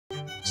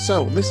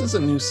So, this is a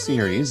new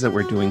series that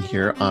we're doing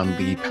here on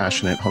the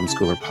Passionate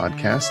Homeschooler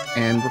podcast,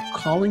 and we're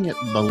calling it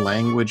The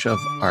Language of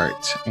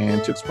Art.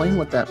 And to explain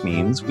what that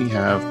means, we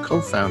have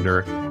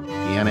co-founder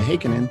Deanna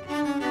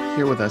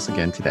here with us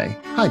again today.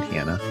 Hi,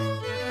 Deanna.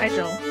 Hi,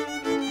 Joel.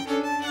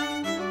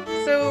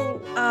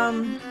 So,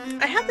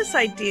 I had this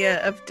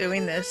idea of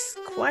doing this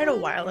quite a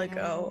while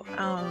ago.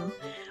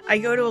 I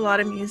go to a lot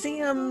of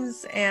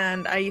museums,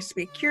 and I used to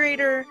be a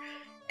curator.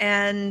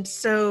 And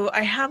so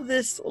I have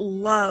this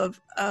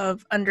love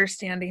of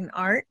understanding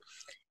art.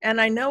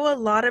 And I know a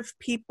lot of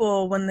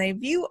people, when they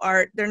view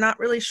art, they're not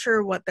really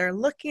sure what they're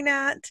looking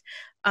at.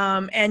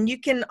 And you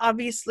can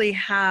obviously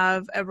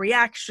have a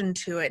reaction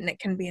to it, and it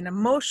can be an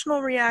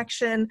emotional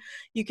reaction.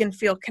 You can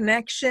feel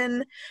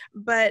connection,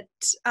 but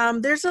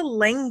there's a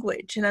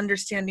language in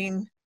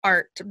understanding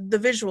art, the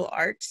visual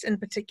arts in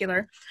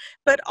particular,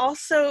 but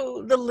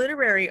also the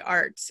literary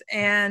arts.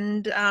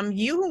 And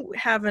you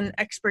have an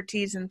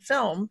expertise in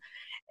film.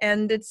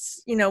 And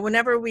it's,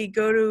 whenever we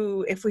go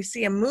to, if we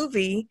see a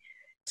movie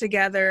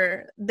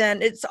together,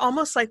 then it's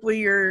almost like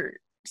we're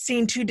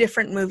seeing two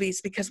different movies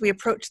because we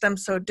approach them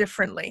so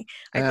differently.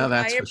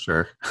 That's for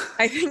sure.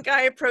 I think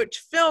I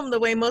approach film the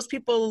way most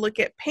people look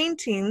at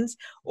paintings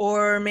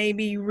or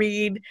maybe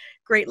read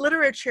great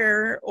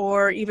literature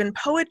or even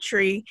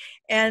poetry.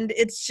 And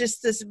it's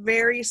just this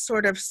very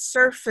sort of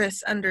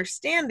surface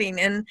understanding.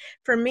 And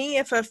for me,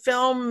 if a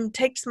film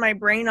takes my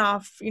brain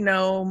off,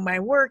 my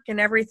work and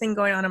everything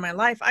going on in my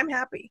life, I'm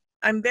happy.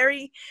 I'm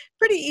pretty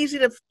easy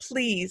to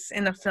please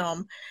in a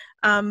film.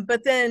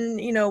 But then,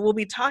 we'll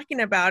be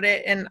talking about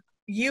it and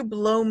you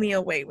blow me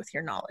away with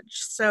your knowledge.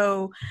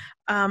 So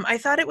I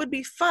thought it would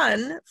be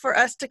fun for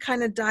us to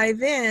kind of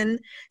dive in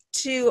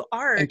to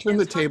art. And turn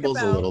the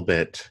tables a little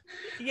bit.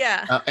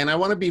 Yeah. And I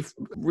want to be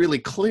really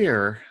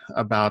clear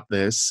about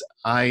this.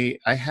 I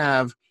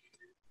have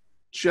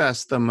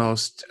just the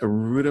most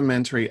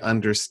rudimentary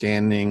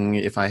understanding,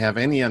 if I have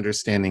any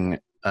understanding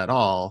at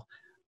all,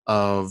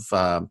 of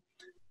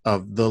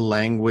the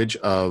language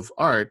of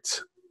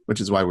art,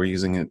 which is why we're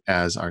using it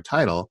as our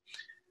title.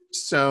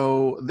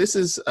 So this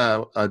is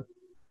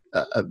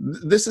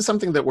this is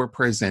something that we're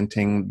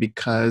presenting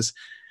because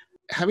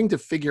having to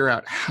figure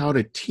out how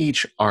to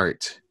teach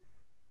art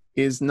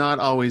is not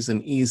always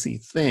an easy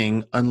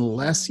thing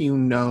unless you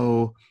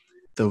know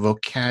the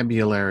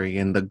vocabulary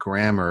and the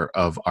grammar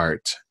of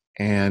art.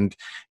 And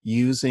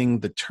using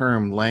the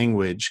term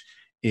language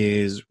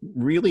is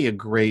really a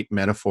great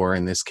metaphor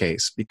in this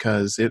case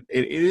because it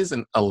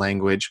isn't a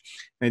language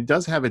and it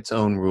does have its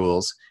own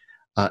rules.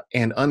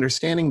 And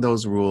understanding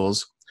those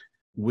rules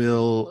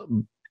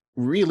will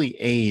really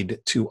aid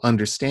to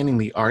understanding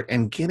the art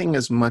and getting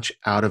as much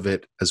out of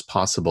it as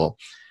possible.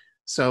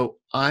 So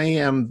I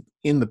am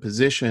in the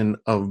position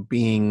of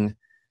being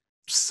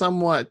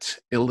somewhat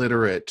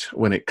illiterate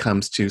when it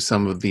comes to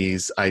some of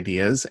these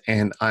ideas,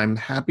 and I'm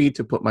happy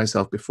to put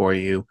myself before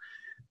you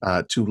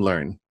to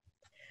learn.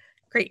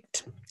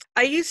 Great.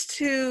 I used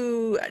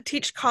to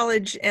teach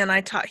college and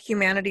I taught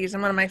humanities,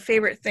 and one of my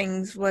favorite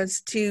things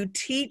was to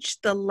teach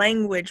the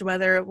language,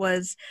 whether it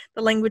was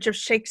the language of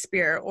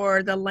Shakespeare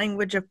or the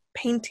language of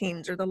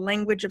paintings or the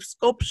language of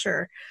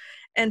sculpture,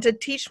 and to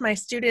teach my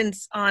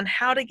students on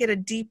how to get a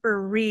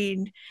deeper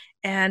read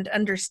and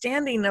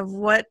understanding of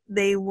what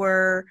they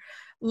were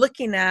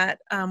looking at,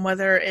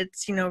 whether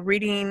it's,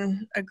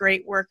 reading a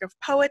great work of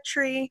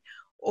poetry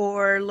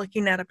or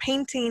looking at a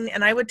painting.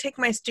 And I would take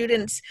my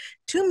students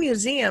to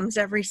museums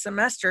every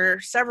semester,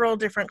 several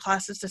different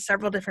classes to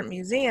several different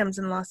museums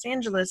in Los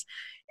Angeles,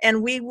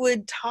 and we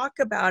would talk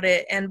about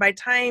it. And by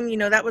time,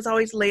 that was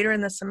always later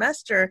in the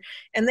semester,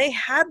 and they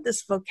had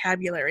this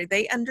vocabulary,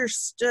 they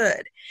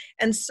understood.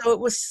 And so it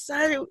was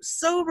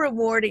so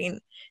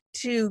rewarding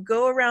to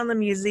go around the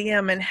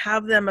museum and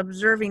have them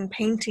observing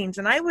paintings.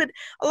 And I would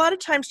a lot of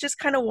times just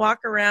kind of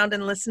walk around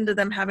and listen to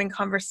them having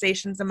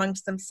conversations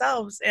amongst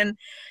themselves, and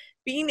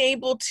being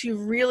able to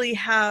really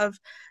have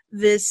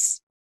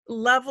this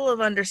level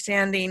of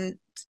understanding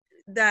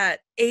that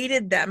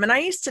aided them. And I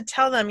used to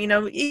tell them,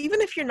 even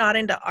if you're not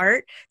into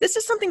art, this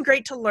is something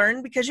great to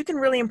learn because you can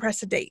really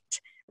impress a date,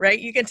 right?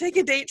 You can take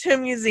a date to a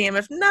museum,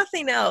 if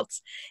nothing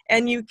else,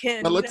 and you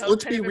can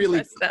let's be really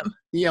impress them.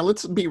 Yeah,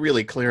 let's be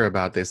really clear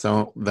about this,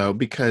 though,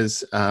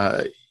 because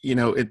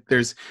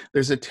there's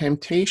a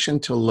temptation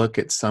to look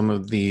at some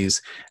of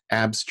these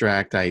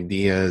abstract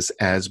ideas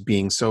as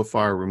being so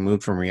far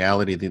removed from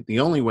reality that the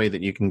only way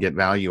that you can get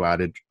value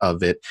out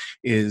of it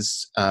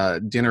is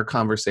dinner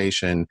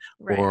conversation,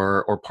 right,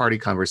 or party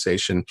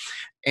conversation.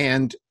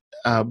 And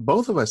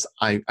both of us,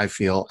 I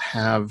feel,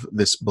 have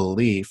this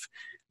belief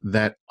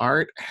that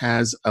art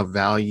has a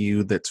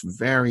value that's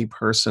very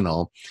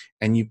personal,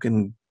 and you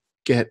can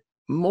get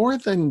more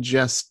than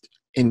just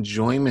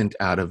enjoyment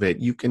out of it.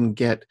 You can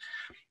get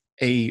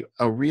a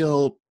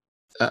real,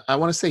 I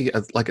want to say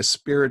like a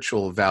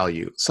spiritual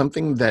value,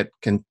 something that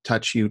can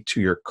touch you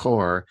to your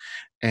core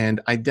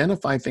and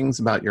identify things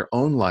about your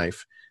own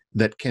life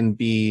that can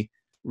be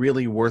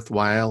really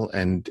worthwhile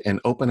and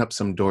open up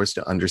some doors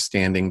to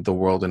understanding the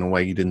world in a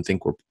way you didn't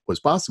think was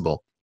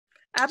possible.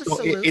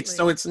 Absolutely.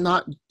 So it's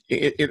not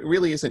it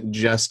really isn't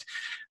just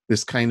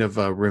this kind of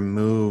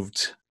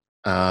removed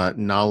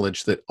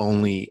knowledge that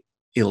only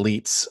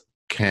elites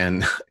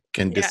can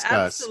can Yeah,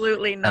 discuss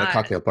absolutely at a not.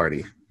 cocktail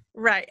party.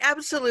 Right,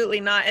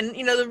 absolutely not. And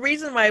the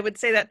reason why I would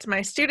say that to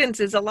my students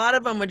is a lot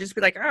of them would just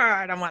be like, "Oh,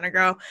 I don't want to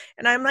go."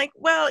 And I'm like,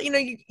 "Well,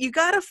 you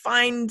got to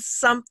find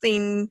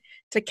something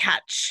to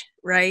catch,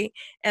 right?"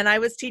 And I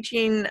was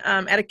teaching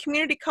at a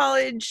community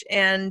college,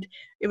 and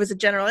it was a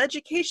general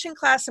education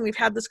class, and we've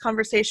had this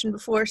conversation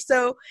before.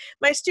 So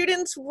my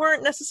students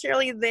weren't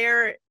necessarily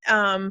there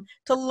to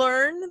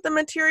learn the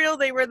material.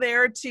 They were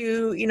there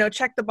to,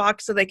 check the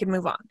box so they could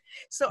move on.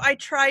 So I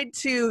tried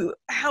to,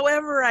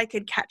 however I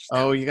could catch them.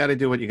 Oh, you got to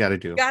do what you got to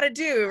do. Got to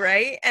do,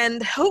 right?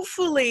 And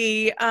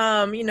hopefully,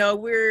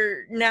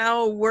 we're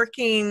now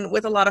working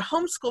with a lot of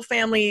homeschool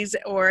families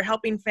or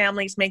helping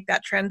families make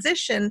that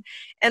transition.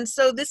 And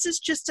so this is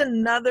just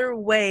another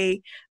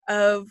way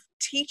of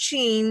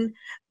teaching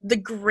the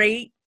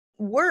great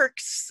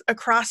works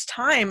across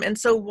time. And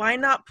so why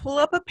not pull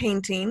up a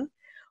painting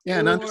Yeah,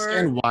 and or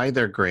understand why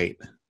they're great.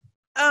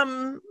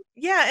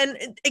 yeah,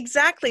 and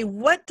exactly,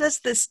 what does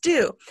this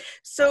do?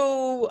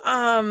 So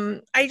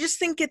I just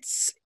think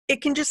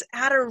it can just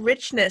add a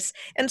richness.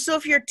 And so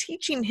if you're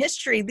teaching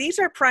history, these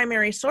are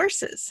primary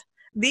sources.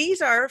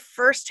 These are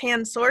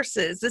firsthand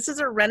sources. This is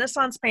a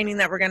Renaissance painting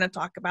that we're going to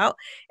talk about,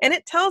 and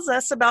it tells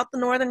us about the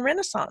Northern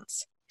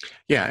Renaissance.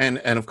 Yeah,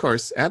 and of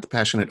course, at the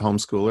Passionate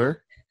Homeschooler,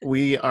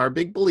 we are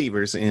big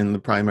believers in the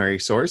primary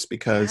source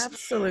because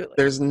Absolutely.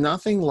 there's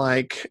nothing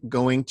like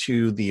going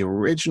to the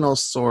original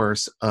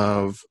source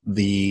of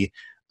the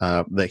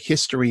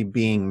history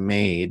being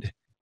made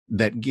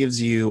that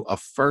gives you a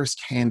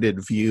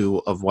first-handed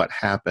view of what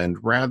happened,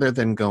 rather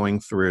than going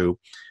through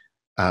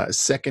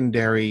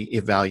secondary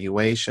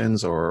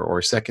evaluations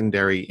or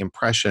secondary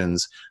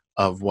impressions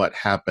of what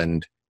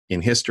happened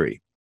in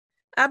history.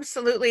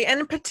 Absolutely.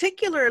 And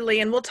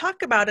particularly, and we'll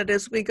talk about it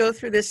as we go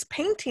through this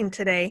painting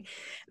today,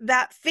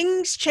 that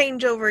things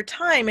change over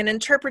time and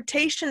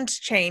interpretations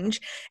change.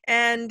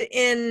 And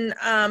in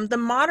the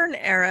modern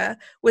era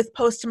with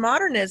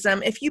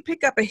postmodernism, if you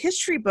pick up a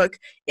history book,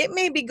 it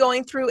may be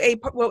going through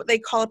what they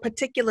call a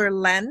particular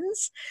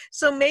lens.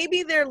 So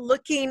maybe they're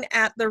looking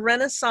at the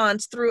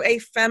Renaissance through a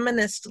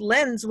feminist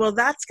lens. Well,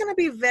 that's going to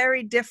be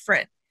very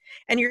different.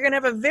 And you're going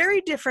to have a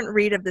very different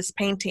read of this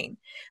painting.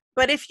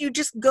 But if you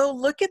just go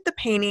look at the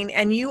painting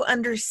and you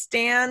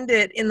understand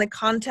it in the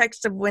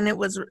context of when it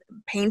was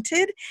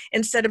painted,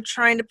 instead of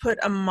trying to put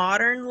a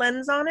modern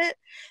lens on it,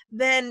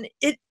 then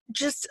it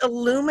just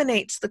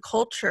illuminates the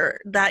culture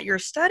that you're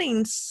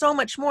studying so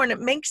much more. And it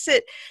makes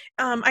it,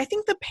 I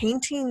think the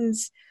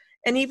paintings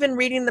and even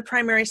reading the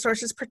primary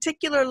sources,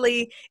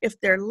 particularly if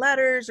they're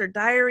letters or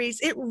diaries,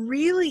 it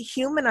really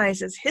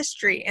humanizes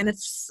history, and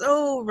it's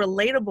so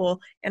relatable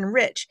and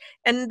rich.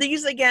 And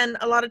these, again,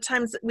 a lot of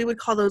times we would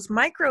call those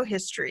micro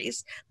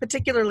histories,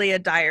 particularly a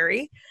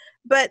diary,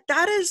 but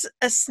that is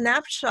a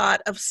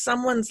snapshot of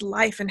someone's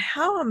life. And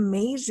how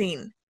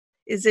amazing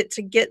is it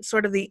to get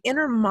sort of the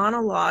inner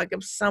monologue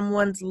of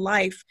someone's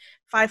life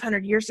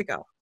 500 years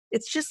ago?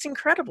 It's just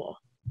incredible.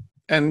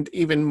 And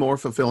even more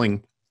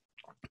fulfilling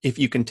if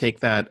you can take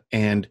that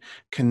and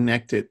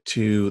connect it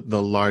to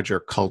the larger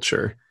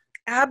culture.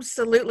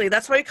 Absolutely.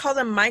 That's why we call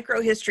them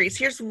micro histories.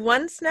 Here's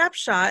one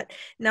snapshot.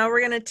 Now we're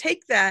going to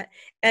take that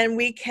and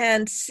we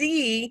can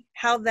see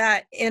how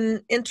that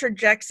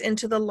interjects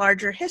into the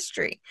larger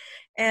history.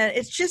 And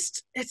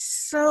it's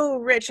so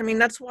rich. I mean,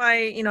 that's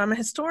why, I'm a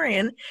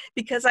historian,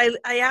 because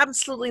I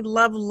absolutely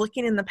love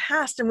looking in the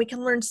past, and we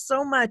can learn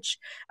so much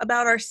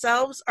about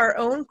ourselves, our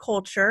own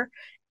culture,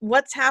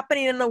 what's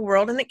happening in the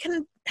world, and it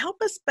can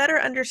help us better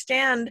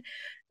understand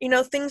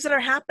things that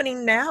are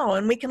happening now.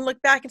 And we can look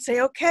back and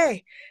say,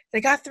 okay, they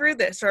got through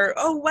this, or,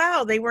 oh,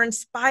 wow, they were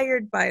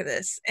inspired by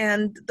this.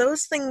 And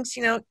those things,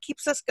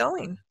 keeps us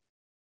going.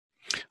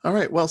 All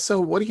right. Well, so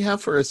what do you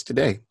have for us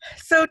today?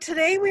 So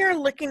today we are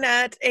looking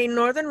at a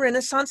Northern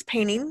Renaissance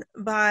painting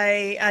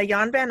by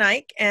Jan Van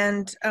Eyck.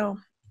 And,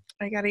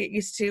 I got to get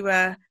used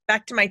to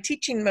back to my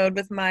teaching mode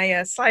with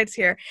my slides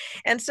here.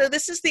 And so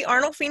this is the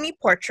Arnolfini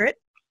Portrait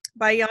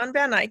by Jan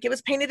Van Eyck. It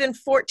was painted in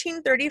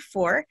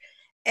 1434.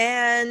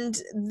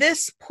 And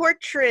this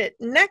portrait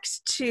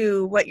next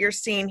to what you're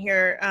seeing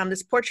here,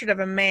 this portrait of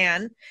a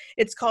man,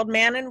 it's called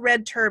Man in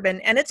Red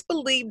Turban, and it's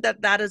believed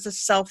that that is a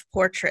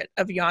self-portrait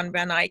of Jan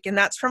Van Eyck, and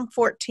that's from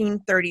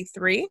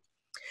 1433.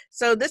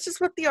 So this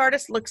is what the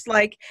artist looks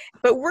like,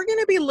 but we're going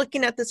to be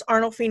looking at this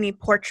Arnolfini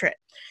portrait.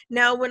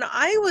 Now, when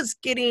I was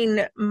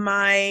getting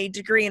my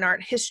degree in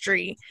art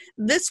history,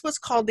 this was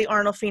called the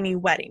Arnolfini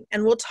wedding,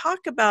 and we'll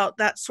talk about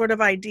that sort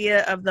of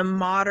idea of the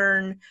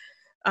modern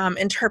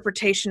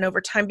interpretation over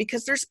time,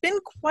 because there's been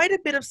quite a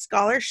bit of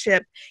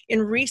scholarship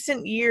in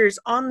recent years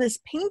on this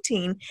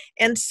painting,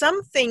 and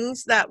some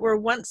things that were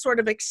once sort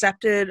of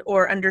accepted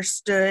or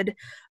understood,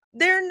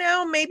 they're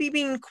now maybe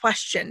being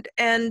questioned.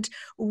 And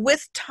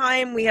with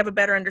time, we have a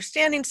better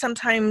understanding.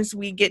 Sometimes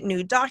we get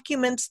new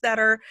documents that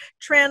are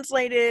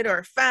translated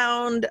or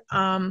found.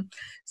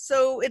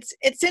 So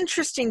it's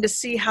interesting to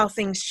see how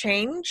things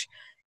change.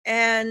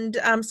 And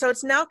so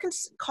it's now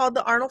called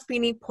the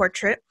Arnolfini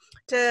Portrait.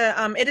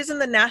 It is in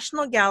the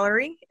National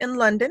Gallery in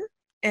London.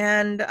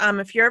 And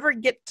if you ever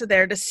get to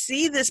there to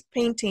see this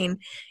painting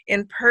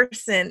in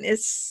person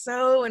is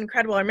so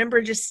incredible. I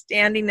remember just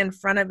standing in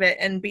front of it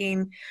and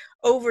being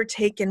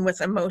overtaken with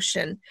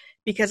emotion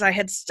because I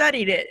had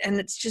studied it, and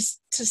it's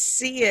just to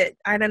see it.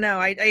 I don't know.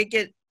 I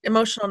get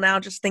emotional now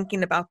just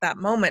thinking about that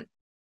moment.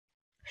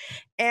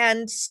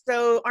 And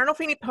so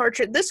Arnolfini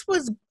Portrait, this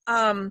was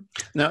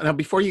now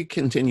before you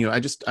continue,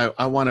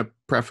 I want to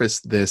preface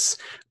this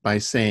by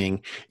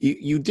saying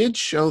you did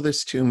show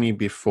this to me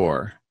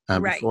before.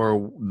 right.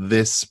 Before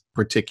this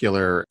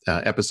particular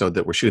episode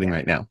that we're shooting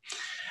right now.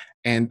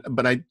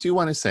 But I do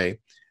want to say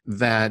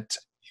that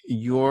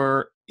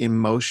your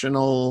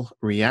emotional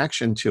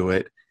reaction to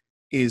it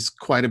is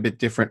quite a bit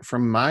different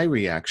from my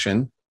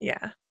reaction.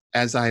 Yeah.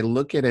 As I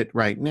look at it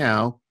right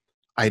now,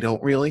 I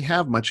don't really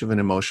have much of an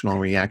emotional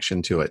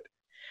reaction to it.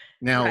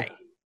 Now, Right.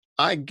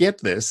 I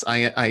get this.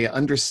 I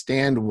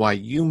understand why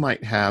you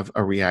might have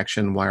a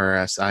reaction,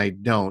 whereas I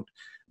don't,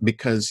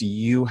 because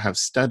you have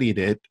studied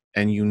it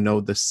and you know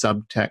the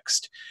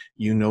subtext,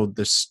 you know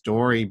the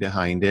story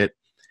behind it.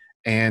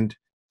 And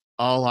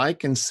all I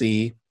can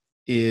see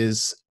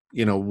is,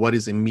 what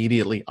is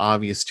immediately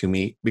obvious to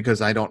me because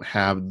I don't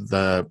have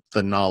the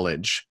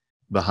knowledge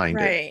behind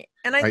it. Right.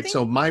 And I Right. think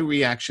So my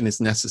reaction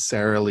is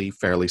necessarily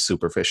fairly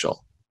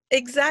superficial.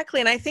 exactly.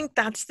 And I think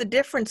that's the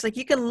difference. Like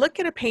you can look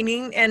at a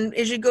painting, and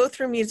as you go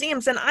through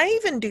museums, and I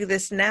even do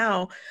this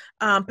now,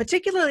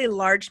 particularly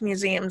large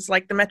museums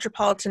like the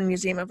Metropolitan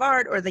Museum of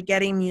Art or the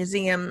Getty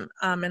Museum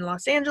in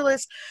Los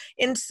Angeles.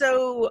 And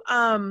so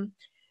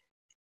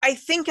I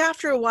think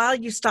after a while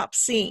you stop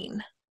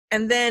seeing,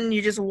 and then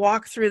you just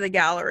walk through the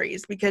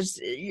galleries because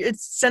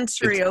it's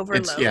sensory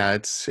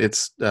overload.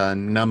 It's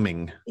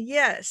numbing.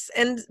 Yes.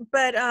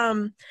 But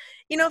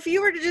if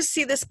you were to just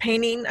see this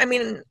painting, I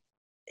mean,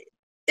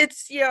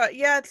 it's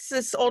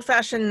this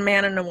old-fashioned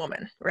man and a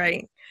woman,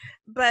 right?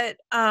 But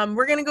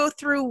we're going to go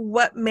through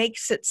what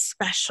makes it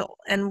special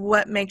and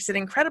what makes it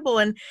incredible,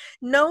 and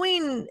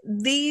knowing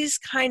these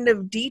kind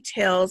of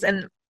details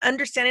and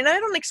understanding. I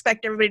don't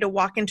expect everybody to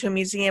walk into a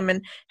museum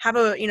and have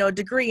a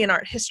degree in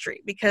art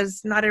history,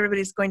 because not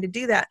everybody's going to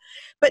do that,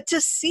 but to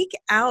seek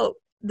out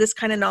this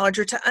kind of knowledge,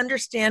 or to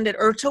understand it,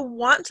 or to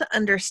want to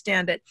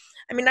understand it.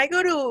 I mean, I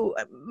go to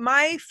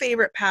my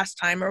favorite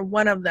pastime, or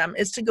one of them,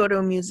 is to go to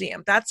a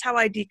museum. That's how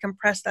I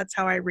decompress. That's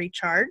how I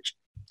recharge.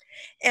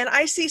 And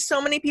I see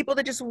so many people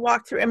that just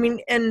walk through. I mean,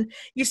 and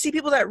you see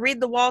people that read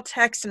the wall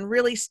text and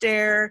really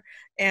stare.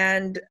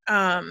 And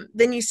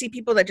then you see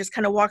people that just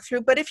kind of walk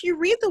through. But if you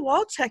read the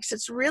wall text,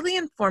 it's really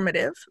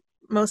informative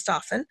most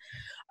often.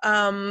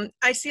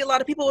 I see a lot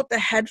of people with the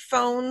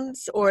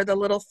headphones or the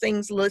little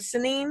things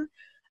listening.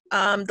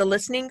 The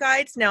listening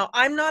guides. Now,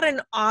 I'm not an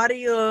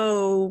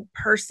audio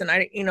person.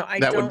 I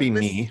That would don't be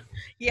listen. me.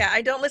 Yeah,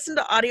 I don't listen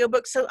to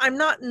audiobooks. So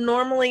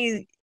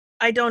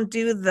I don't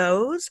do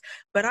those,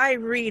 but I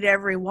read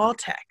every wall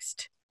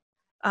text.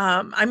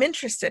 I'm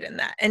interested in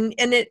that. And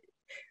it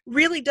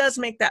really does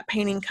make that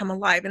painting come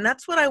alive. And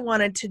that's what I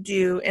wanted to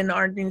do in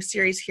our new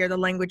series here, The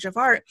Language of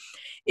Art,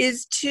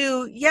 is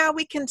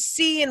we can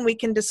see and we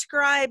can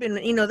describe, and,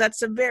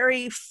 that's a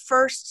very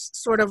first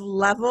sort of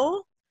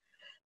level.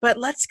 But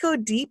let's go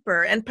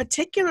deeper, and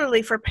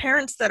particularly for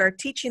parents that are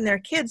teaching their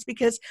kids,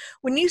 because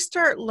when you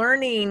start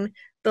learning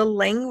the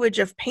language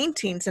of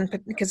paintings, and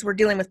because we're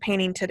dealing with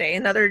painting today,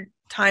 another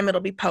time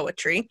it'll be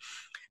poetry,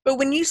 but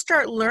when you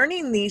start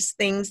learning these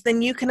things,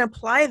 then you can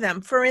apply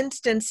them. For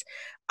instance,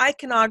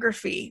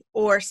 iconography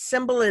or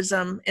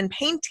symbolism in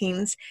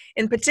paintings,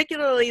 in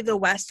particularly the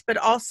West, but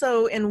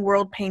also in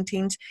world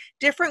paintings,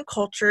 different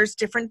cultures,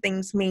 different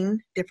things mean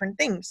different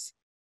things.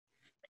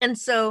 And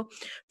so,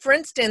 for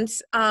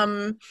instance,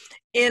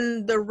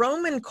 in the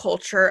Roman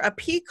culture, a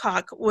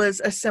peacock was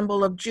a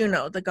symbol of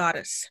Juno, the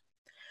goddess.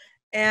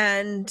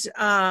 And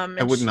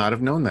I would not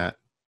have known that.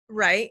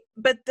 Right.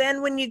 But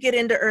then when you get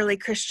into early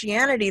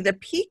Christianity, the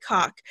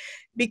peacock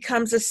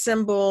becomes a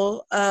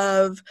symbol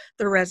of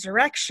the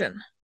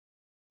resurrection.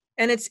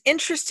 And it's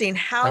interesting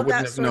how I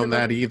wouldn't have known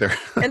that either.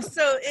 And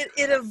so it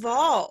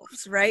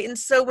evolves, right? And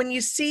so when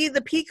you see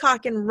the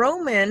peacock in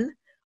Roman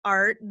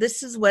art,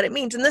 this is what it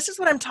means. And this is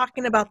what I'm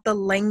talking about, the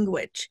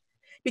language,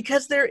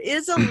 because there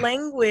is a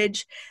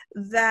language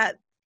that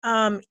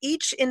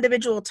each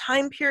individual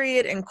time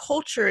period and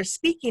culture is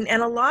speaking,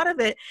 and a lot of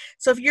it.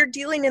 So if you're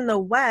dealing in the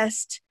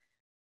West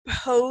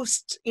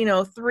post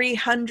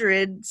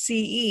 300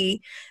 CE,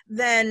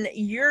 then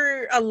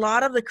a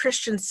lot of the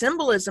Christian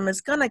symbolism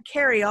is going to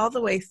carry all the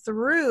way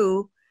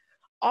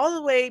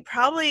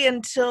probably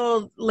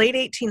until late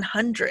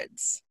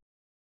 1800s.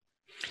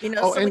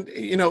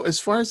 As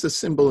far as the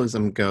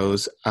symbolism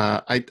goes,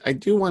 I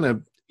do want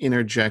to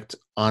interject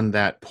on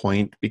that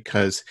point,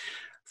 because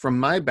from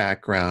my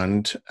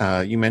background,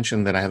 you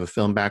mentioned that I have a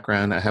film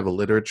background. I have a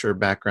literature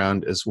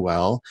background as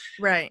well.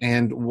 Right.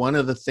 And one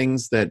of the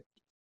things that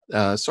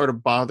sort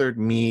of bothered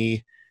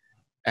me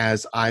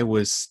as I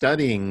was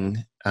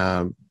studying,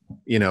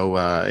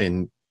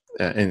 in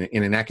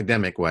in an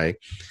academic way,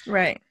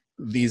 Right.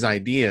 these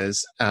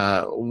ideas,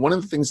 one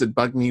of the things that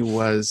bugged me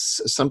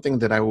was something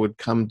that I would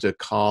come to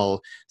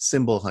call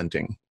symbol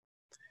hunting,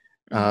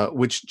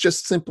 which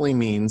just simply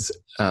means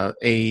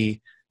a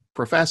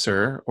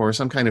professor or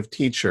some kind of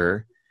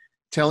teacher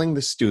telling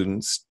the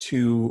students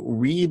to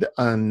read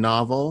a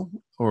novel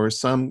or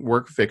some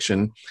work of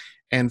fiction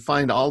and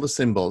find all the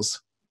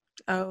symbols,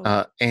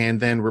 and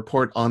then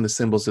report on the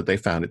symbols that they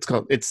found.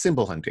 It's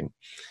symbol hunting.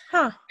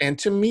 Huh. And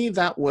to me,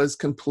 that was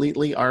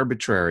completely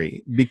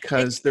arbitrary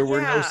because there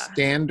were no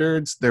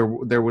standards. There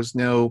was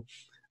no,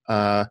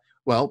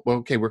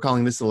 okay, we're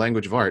calling this the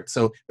language of art.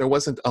 So there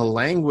wasn't a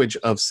language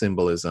of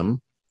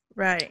symbolism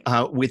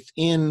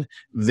within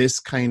this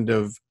kind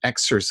of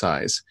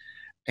exercise.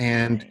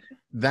 And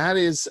that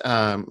is,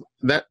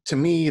 that to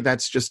me,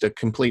 that's just a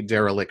complete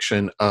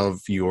dereliction of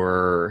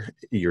your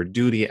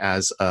duty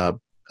as a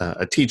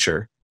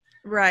teacher.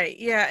 Right.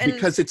 Yeah. And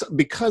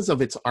because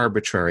of its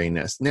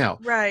arbitrariness. Now,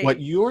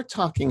 what you're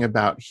talking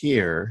about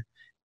here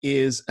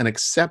is an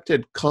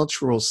accepted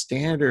cultural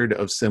standard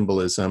of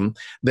symbolism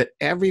that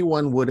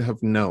everyone would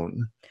have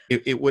known.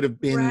 It would have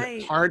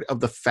been part of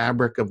the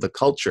fabric of the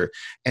culture.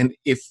 And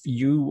if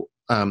you,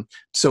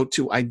 so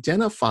to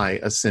identify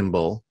a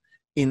symbol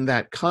in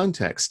that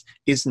context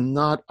is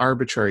not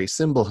arbitrary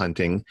symbol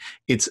hunting.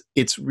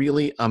 It's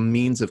really a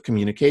means of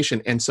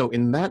communication. And so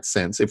in that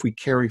sense, if we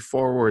carry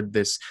forward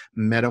this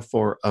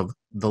metaphor of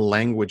the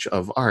language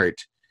of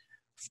art,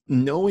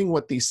 knowing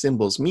what these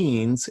symbols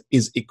means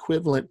is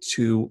equivalent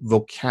to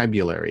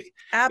vocabulary.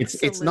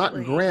 Absolutely. It's not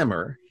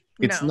grammar.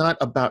 It's not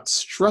about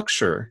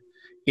structure.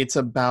 It's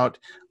about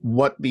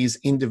what these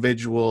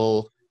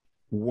individual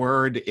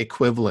word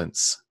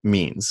equivalents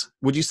means.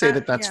 Would you say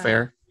that that's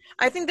fair?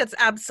 I think that's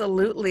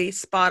absolutely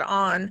spot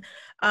on.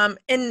 And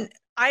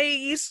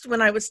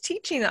when I was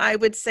teaching, I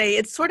would say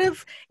it's sort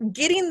of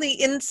getting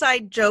the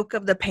inside joke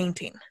of the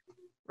painting,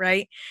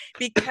 right?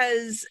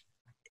 Because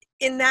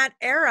in that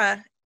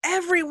era,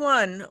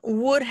 everyone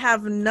would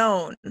have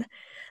known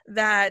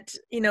that,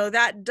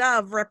 that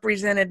dove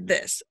represented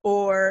this,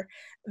 or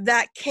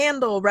that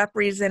candle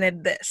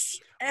represented this.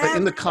 But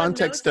in the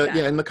context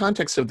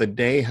of the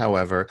day,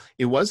 however,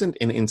 it wasn't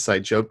an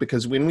inside joke,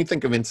 because when we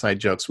think of inside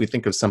jokes, we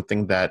think of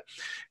something that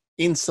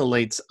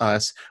insulates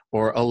us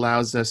or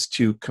allows us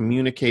to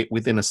communicate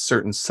within a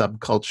certain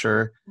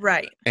subculture.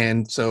 Right.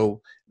 And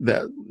so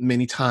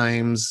many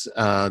times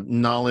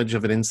knowledge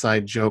of an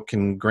inside joke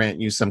can grant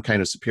you some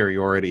kind of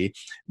superiority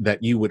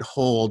that you would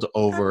hold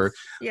over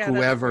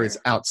whoever is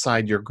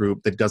outside your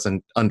group that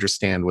doesn't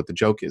understand what the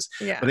joke is.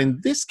 Yeah. But in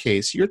this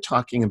case, you're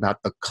talking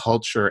about the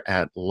culture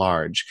at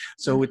large.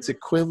 So it's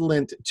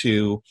equivalent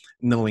to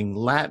knowing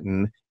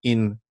Latin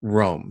in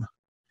Rome.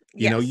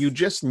 You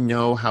just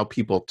know how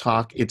people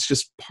talk. It's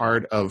just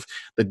part of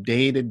the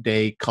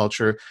day-to-day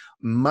culture,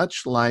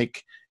 much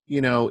like,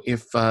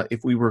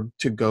 if we were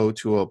to go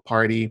to a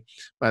party.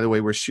 By the way,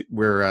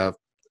 we're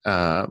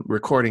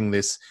recording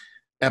this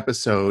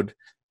episode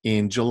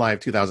in July of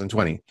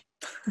 2020.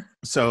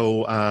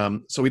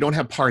 So we don't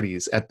have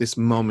parties at this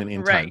moment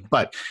in time.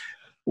 But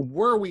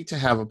were we to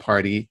have a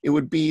party, it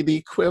would be the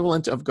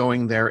equivalent of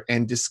going there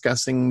and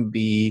discussing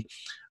the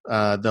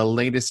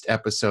latest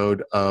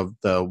episode of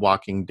The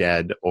Walking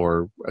Dead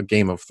or a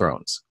Game of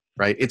Thrones,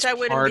 right? It's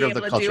part of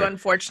the culture. Do,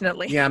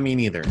 unfortunately. Yeah, me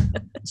neither.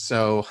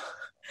 So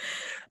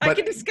I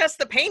could discuss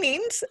the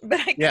paintings, but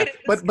I couldn't.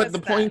 But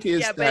the point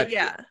is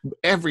that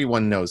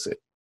everyone knows it.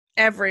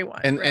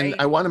 Everyone. And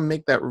I want to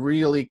make that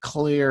really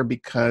clear,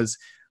 because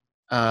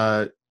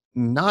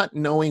not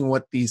knowing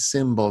what these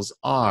symbols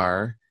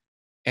are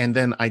and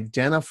then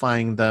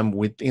identifying them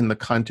within the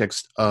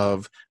context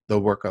of the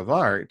work of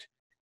art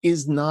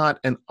is not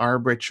an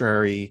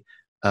arbitrary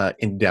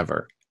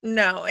endeavor.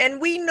 No,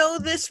 and we know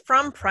this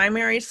from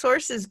primary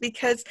sources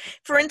because,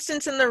 for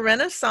instance, in the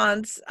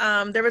Renaissance,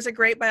 there was a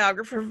great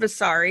biographer,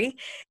 Vasari,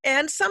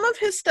 and some of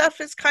his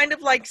stuff is kind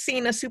of like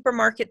seeing a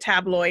supermarket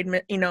tabloid,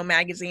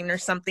 magazine or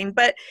something.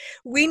 But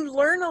we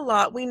learn a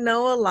lot, we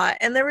know a lot,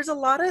 and there was a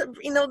lot of,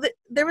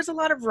 there was a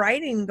lot of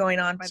writing going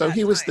on by that time. So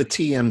he was the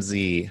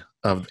TMZ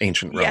of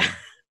ancient Rome. Yeah.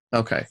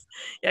 Okay.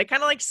 Yeah,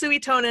 kind of like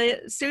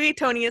Suetonius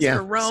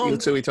for Rome.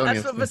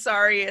 That's what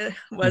Vasari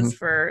was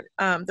for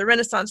the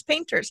Renaissance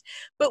painters.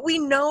 But we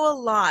know a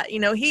lot.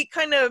 He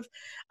kind of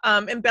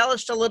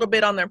embellished a little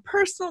bit on their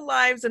personal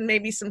lives and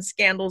maybe some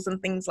scandals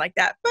and things like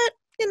that. But,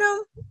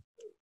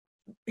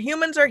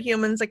 humans are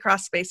humans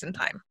across space and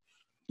time.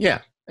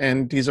 Yeah,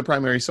 and he's a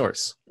primary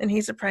source.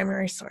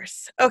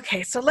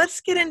 Okay, so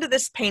let's get into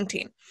this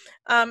painting.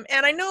 And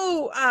I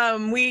know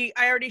I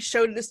already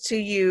showed this to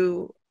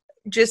you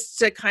just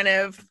to kind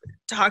of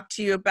talk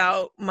to you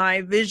about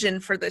my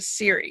vision for this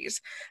series.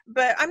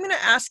 But I'm going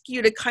to ask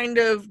you to kind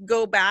of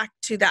go back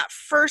to that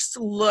first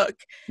look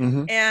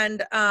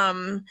and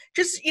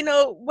just,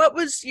 what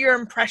was your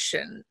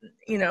impression,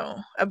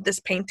 of this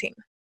painting?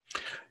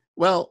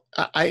 Well,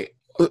 my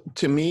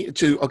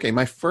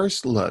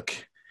first look,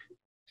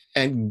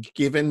 and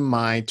given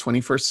my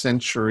 21st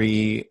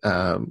century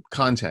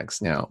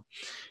context now,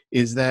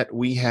 is that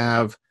we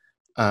have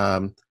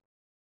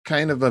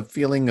kind of a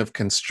feeling of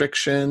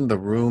constriction. The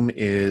room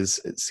it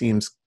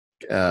seems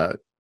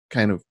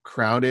kind of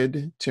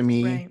crowded to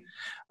me. Right.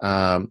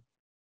 Um,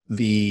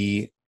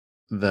 the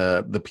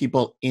the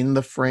people in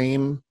the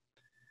frame,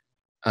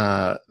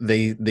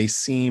 they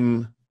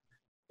seem,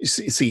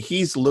 see,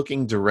 he's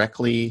looking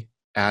directly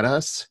at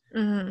us,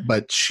 Mm-hmm.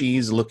 but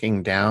she's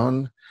looking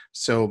down.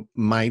 So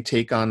my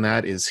take on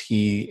that is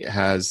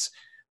he's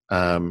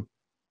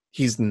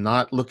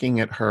not looking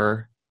at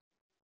her.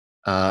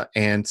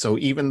 And so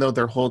even though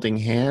they're holding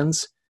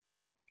hands,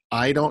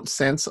 I don't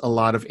sense a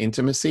lot of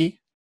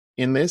intimacy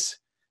in this.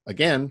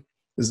 Again,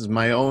 this is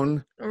my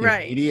own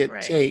Right. immediate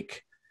Right.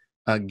 take,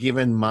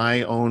 given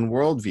my own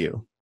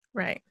worldview.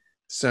 Right.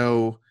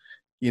 So,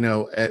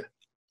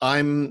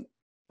 I'm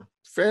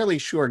fairly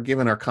sure,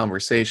 given our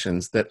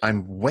conversations, that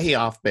I'm way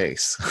off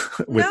base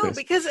with No, this.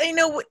 because I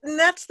know, and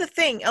that's the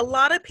thing. A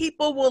lot of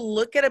people will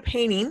look at a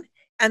painting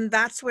and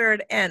that's where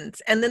it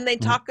ends. And then they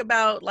Mhm. talk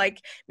about like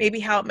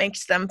maybe how it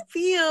makes them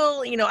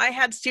feel. I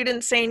had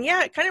students saying,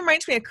 yeah, it kind of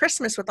reminds me of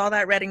Christmas with all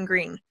that red and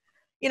green,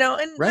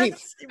 and Right.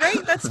 that's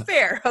right. That's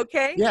fair.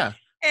 Okay. Yeah.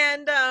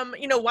 And,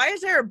 why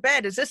is there a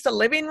bed? Is this the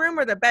living room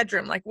or the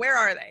bedroom? Like, where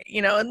are they?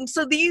 And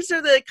so these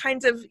are the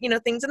kinds of,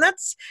 things, and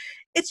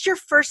it's your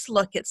first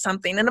look at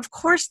something. And of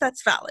course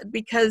that's valid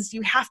because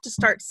you have to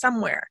start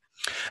somewhere.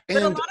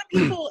 But a And lot of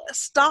people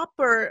stop,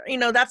 or,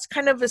 that's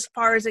kind of as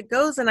far as it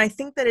goes. And I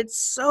think that it's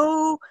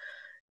so,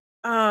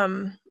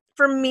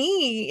 for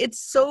me, it's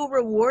so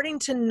rewarding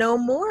to know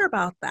more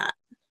about that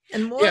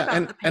and more yeah, about the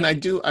and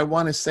painting. I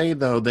want to say,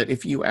 though, that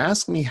if you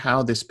ask me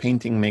how this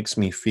painting makes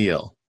me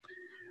feel,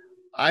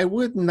 I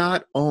would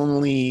not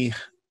only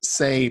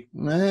say,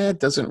 it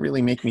doesn't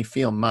really make me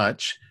feel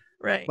much,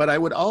 Right. but I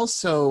would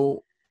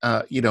also,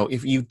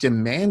 if you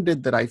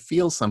demanded that I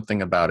feel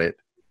something about it,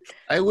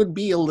 I would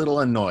be a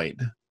little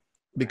annoyed,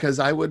 because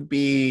I would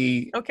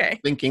be Okay.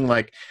 thinking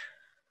like,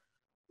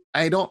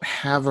 I don't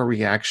have a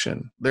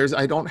reaction.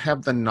 I don't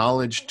have the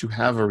knowledge to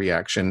have a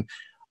reaction.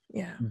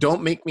 Yeah.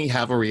 Don't make me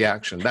have a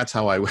reaction. That's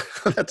how I would,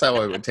 that's how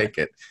I would take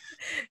it.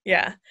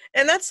 Yeah.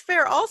 And that's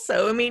fair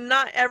also. I mean,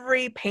 not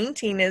every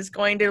painting is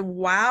going to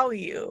wow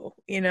you,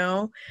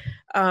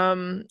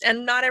 and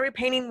not every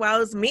painting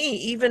wows me.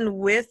 Even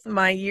with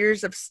my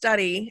years of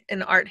study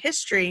in art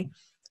history,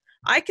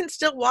 I can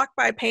still walk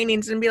by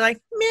paintings and be like,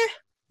 meh,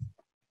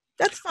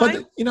 that's fine.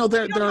 But You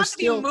there don't are have to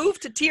be still,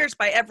 moved to tears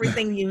by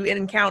everything you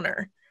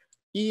encounter.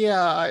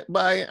 yeah.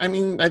 But I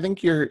mean, I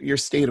think your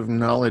state of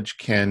knowledge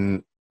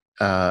can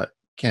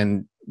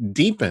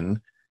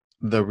deepen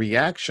the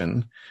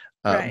reaction.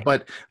 Right.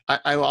 But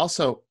I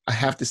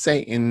have to say,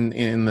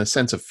 in the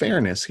sense of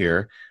fairness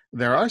here,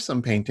 there are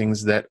some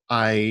paintings that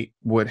I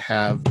would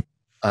have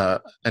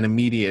an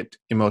immediate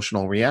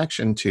emotional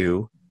reaction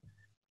to,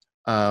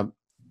 uh,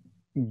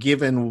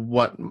 given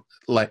what,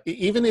 like,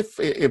 even if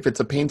it's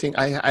a painting,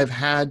 I've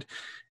had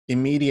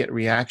immediate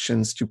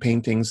reactions to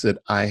paintings that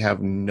I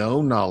have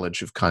no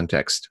knowledge of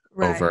context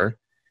Right. over.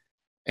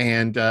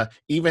 And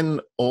even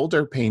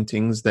older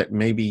paintings that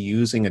may be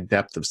using a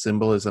depth of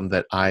symbolism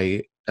that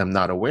I am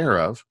not aware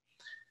of.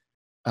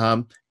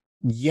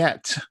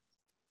 Yet,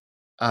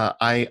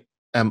 I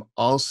am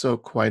also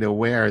quite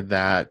aware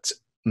that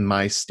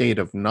my state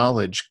of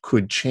knowledge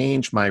could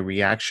change my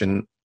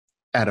reaction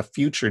at a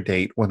future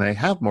date when I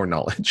have more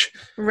knowledge.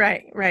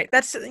 Right. Right.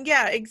 That's,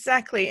 yeah,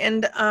 exactly.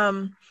 And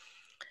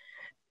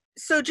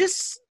so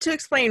just to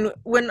explain,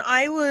 when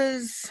I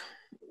was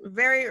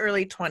very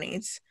early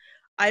 20s,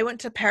 I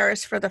went to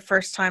Paris for the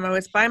first time. I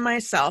was by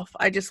myself.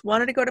 I just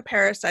wanted to go to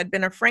Paris. I'd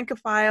been a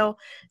Francophile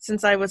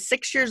since I was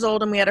 6 years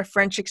old, and we had a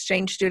French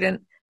exchange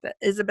student,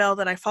 Isabel,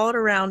 that I followed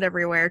around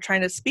everywhere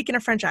trying to speak in a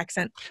French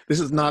accent. This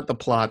is not the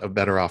plot of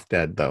Better Off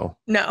Dead, though.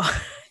 No,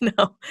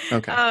 no.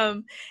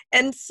 Okay.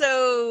 And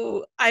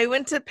so I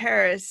went to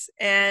Paris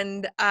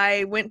and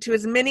I went to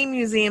as many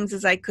museums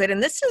as I could.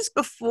 And this is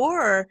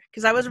before,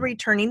 because I was a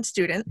returning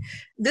student,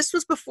 this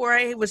was before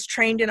I was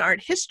trained in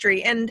art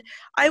history. And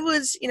I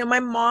was,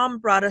 my mom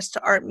brought us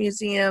to art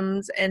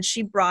museums and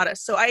she brought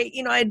us. So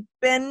I'd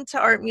been to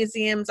art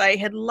museums. I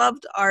had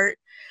loved art.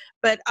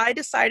 But I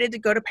decided to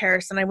go to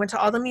Paris and I went to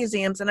all the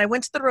museums and I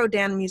went to the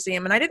Rodin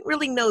Museum, and I didn't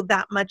really know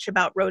that much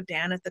about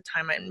Rodin at the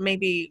time,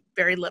 maybe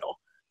very little.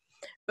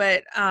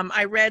 But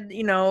I read,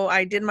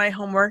 I did my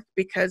homework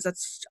because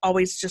that's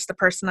always just the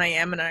person I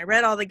am. And I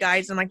read all the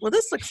guides and I'm like, well,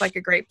 this looks like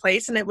a great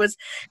place. And it was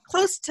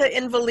close to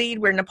Invalides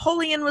where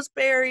Napoleon was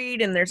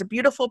buried. And there's a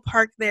beautiful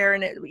park there.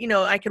 And,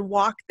 I could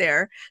walk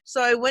there.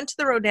 So I went to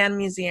the Rodin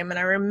Museum and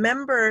I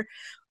remember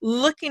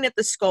looking at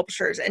the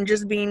sculptures and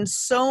just being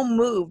so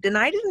moved. And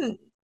I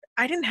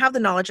didn't have the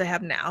knowledge I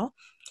have now.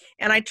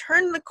 And I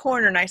turned the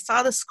corner and I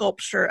saw the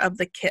sculpture of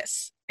the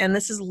Kiss. And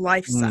this is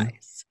life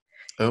size.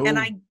 And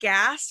Oh, I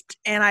gasped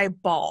and I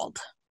bawled.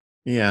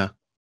 yeah.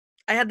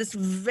 I had this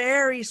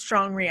very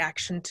strong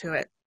reaction to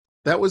it.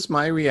 That was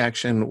my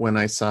reaction when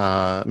I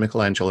saw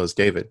Michelangelo's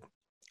David.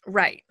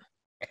 Right.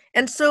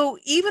 And so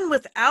even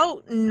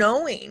without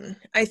knowing,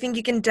 I think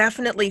you can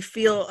definitely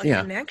feel a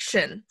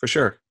connection for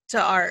sure.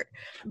 to art.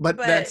 But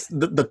that's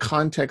the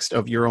context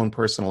of your own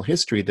personal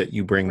history that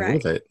you bring right.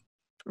 with it.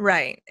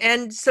 Right.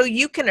 And so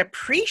you can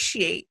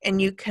appreciate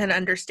and you can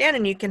understand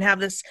and you can have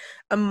this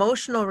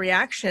emotional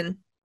reaction.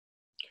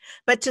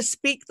 But to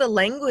speak the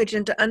language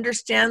and to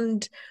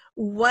understand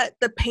what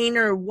the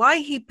painter, why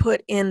he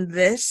put in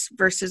this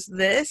versus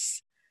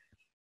this,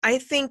 I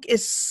think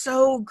is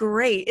so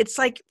great. It's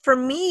like, for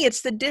me,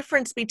 it's the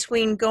difference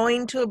between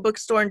going to a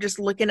bookstore and just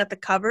looking at the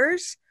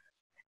covers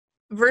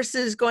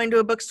versus going to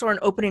a bookstore and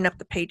opening up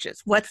the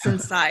pages. What's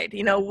inside?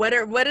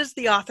 What is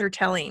the author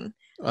telling?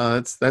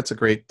 That's a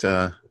great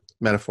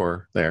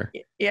metaphor there.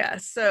 Yeah.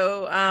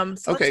 So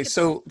Okay,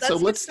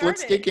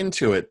 let's dig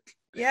into it.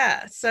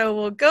 Yeah, so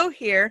we'll go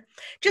here.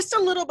 Just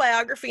a little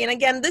biography. And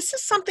again, this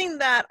is something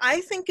that I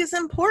think is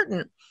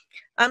important.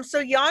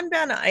 So Jan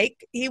Van Eyck,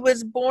 he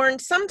was born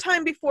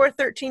sometime before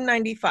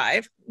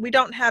 1395. We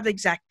don't have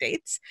exact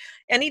dates.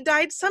 And he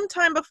died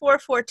sometime before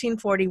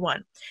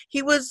 1441.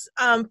 He was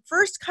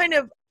first kind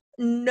of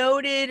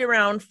noted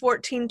around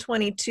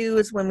 1422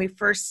 is when we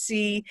first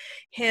see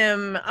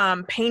him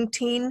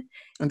painting.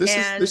 And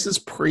this is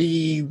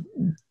pre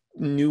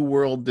New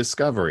World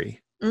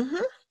discovery.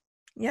 Mm-hmm.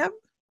 Yep.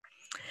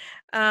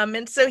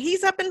 And so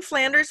he's up in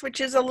Flanders,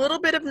 which is a little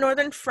bit of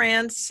northern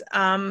France,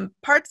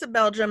 parts of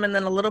Belgium, and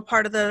then a little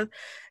part of the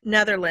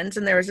Netherlands.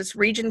 And there was this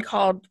region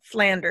called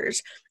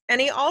Flanders.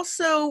 And he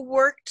also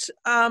worked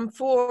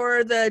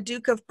for the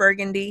Duke of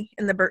Burgundy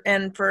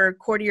and for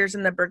courtiers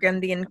in the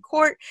Burgundian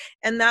court.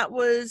 And that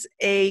was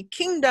a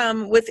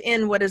kingdom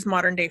within what is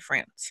modern day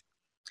France.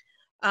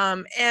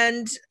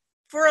 And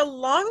for a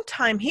long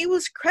time, he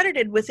was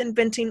credited with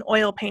inventing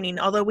oil painting,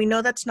 although we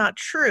know that's not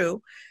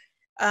true.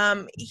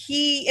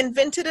 He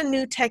invented a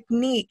new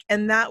technique,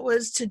 and that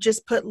was to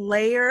just put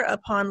layer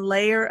upon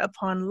layer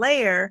upon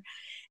layer.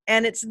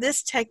 And it's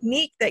this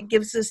technique that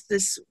gives us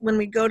this, when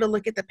we go to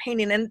look at the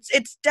painting, and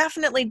it's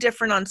definitely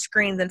different on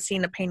screen than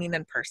seeing a painting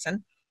in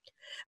person.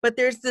 But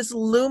there's this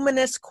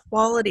luminous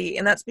quality,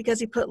 and that's because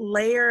he put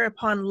layer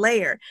upon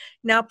layer.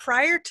 Now,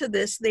 prior to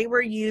this, they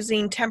were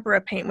using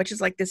tempera paint, which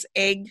is like this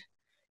egg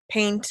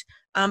paint.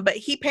 But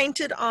he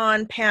painted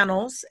on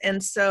panels,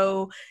 and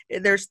so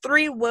there's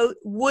 3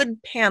 wood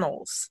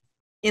panels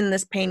in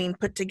this painting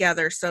put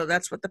together. So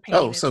that's what the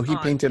painting is. Oh, so he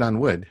painted on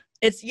wood.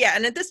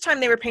 And at this time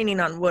they were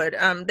painting on wood.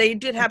 They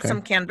did have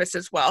some canvas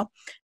as well,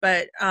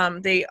 but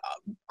they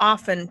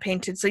often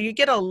painted. So you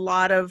get a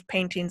lot of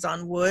paintings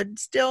on wood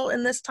still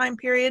in this time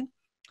period.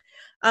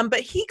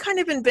 But he kind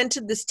of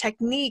invented this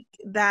technique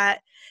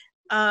that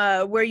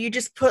where you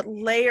just put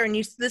layer, and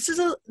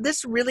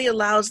this really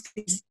allows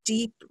these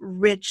deep,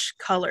 rich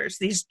colors,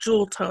 these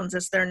jewel tones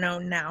as they're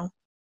known now.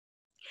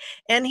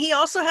 And he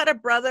also had a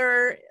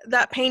brother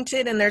that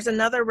painted, and there's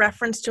another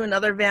reference to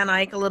another Van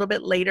Eyck a little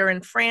bit later in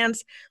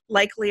France,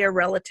 likely a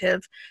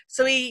relative.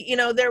 So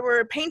there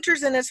were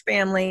painters in his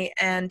family,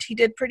 and he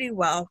did pretty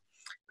well.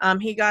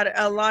 He got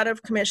a lot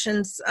of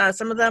commissions.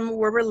 Some of them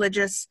were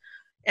religious.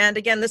 And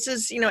again, this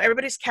is,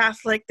 everybody's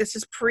Catholic. This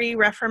is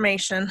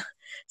pre-Reformation.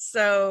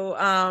 So,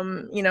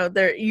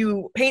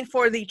 you paint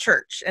for the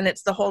church, and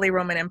it's the Holy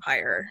Roman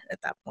Empire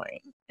at that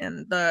point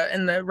in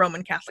the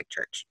Roman Catholic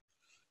Church.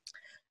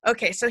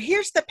 Okay, so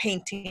here's the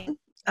painting,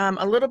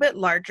 a little bit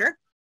larger.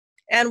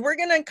 And we're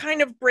going to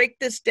kind of break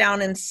this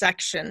down in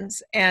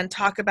sections and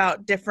talk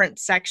about different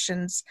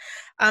sections.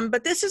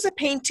 But this is a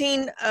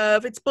painting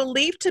it's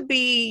believed to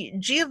be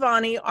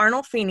Giovanni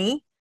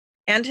Arnolfini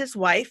and his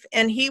wife.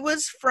 And he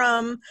was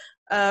from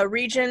a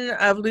region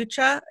of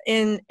Lucca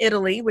in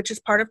Italy, which is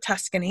part of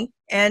Tuscany.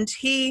 And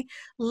he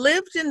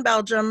lived in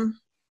Belgium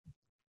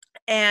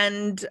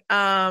and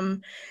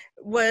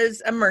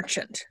was a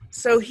merchant.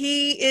 So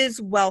he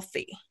is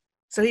wealthy.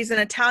 So he's an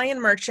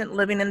Italian merchant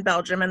living in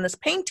Belgium, and this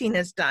painting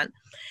is done.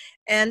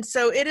 And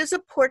so it is a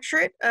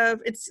portrait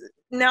it's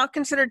now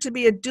considered to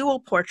be a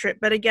dual portrait.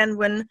 But again,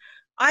 when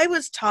I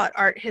was taught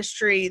art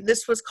history,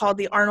 this was called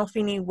the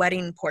Arnolfini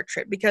wedding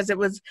portrait because it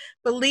was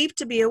believed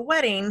to be a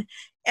wedding.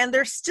 And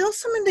there's still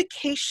some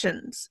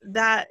indications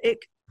that it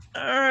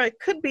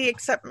could be,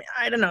 except,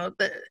 I don't know,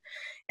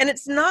 and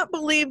it's not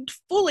believed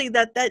fully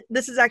that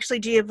this is actually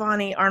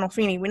Giovanni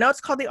Arnolfini. We know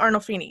it's called the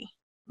Arnolfini,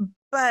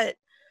 but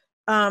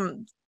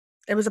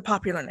it was a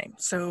popular name,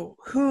 so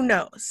who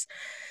knows?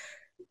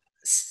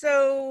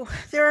 So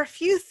there are a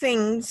few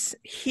things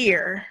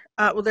here.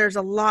 There's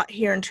a lot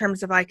here in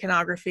terms of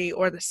iconography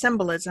or the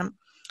symbolism.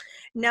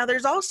 Now,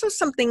 there's also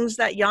some things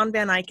that Jan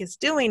Van Eyck is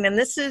doing, and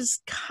this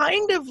is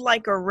kind of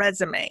like a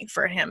resume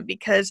for him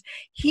because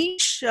he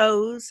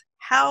shows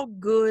how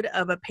good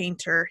of a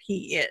painter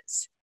he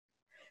is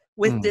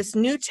with this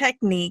new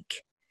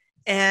technique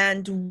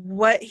and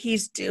what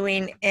he's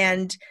doing.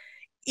 And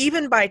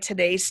even by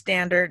today's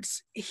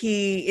standards,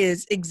 he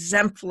is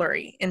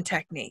exemplary in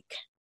technique.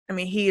 I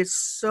mean, he is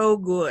so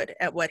good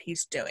at what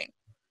he's doing.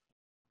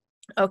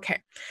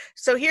 Okay,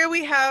 so here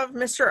we have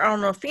Mr.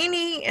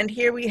 Arnolfini, and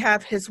here we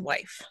have his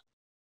wife.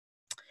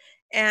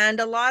 And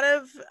a lot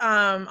of,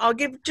 I'll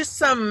give just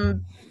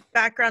some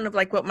background of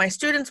like what my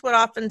students would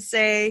often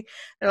say.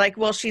 They're like,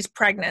 well, she's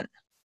pregnant.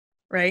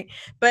 right?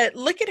 But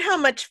look at how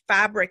much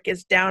fabric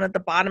is down at the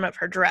bottom of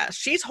her dress.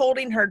 She's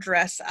holding her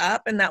dress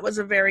up, and that was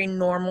a very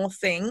normal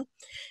thing.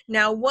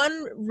 Now,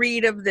 one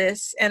read of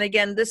this, and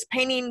again, this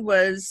painting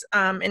was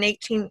in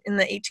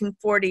the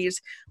 1840s,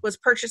 was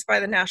purchased by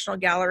the National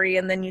Gallery,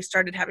 and then you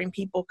started having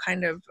people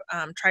kind of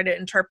try to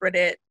interpret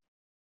it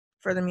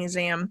for the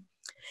museum.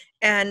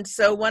 And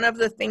so one of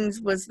the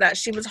things was that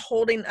she was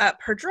holding up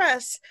her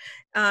dress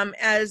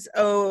as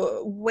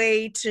a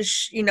way to,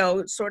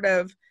 sort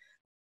of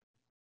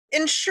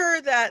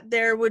ensure that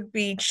there would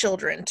be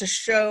children, to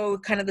show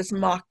kind of this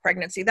mock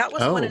pregnancy. That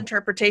was one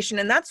interpretation.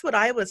 And that's what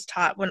I was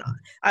taught when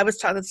I was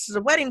taught this is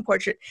a wedding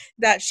portrait,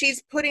 that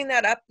she's putting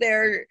that up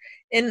there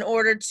in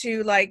order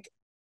to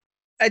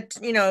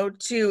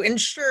to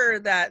ensure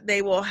that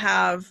they will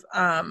have,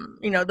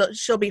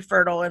 she'll be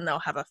fertile and they'll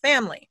have a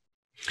family.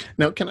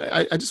 Now,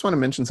 I just want to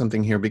mention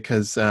something here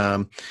because,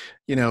 I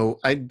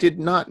did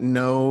not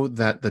know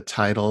that the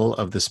title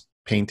of this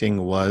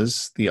painting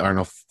was the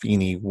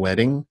Arnolfini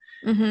Wedding.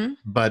 Mm-hmm.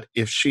 But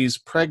if she's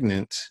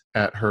pregnant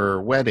at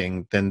her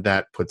wedding, then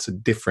that puts a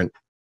different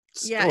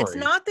story. Yeah, it's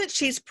not that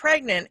she's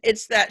pregnant.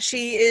 It's that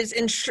she is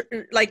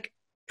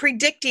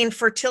predicting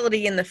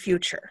fertility in the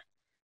future.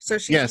 So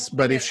she's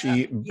but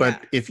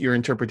if your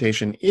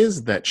interpretation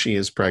is that she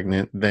is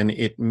pregnant, then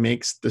it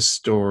makes the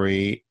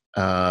story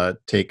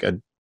take a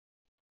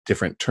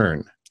different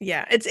turn.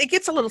 Yeah, it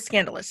gets a little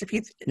scandalous if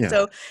you.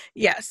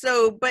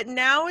 But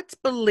now it's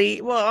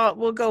believed. Well,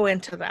 we'll go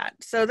into that.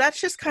 So that's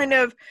just kind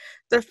of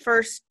the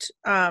first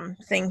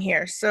thing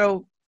here.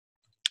 So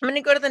I'm going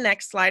to go to the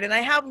next slide, and I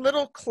have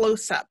little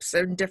close-ups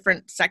in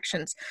different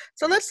sections.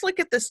 So let's look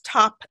at this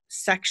top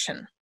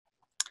section.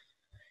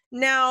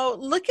 Now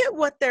look at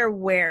what they're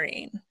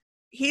wearing.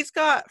 He's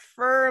got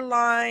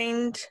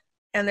fur-lined,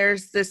 and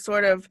there's this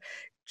sort of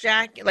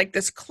jacket, like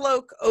this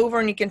cloak over,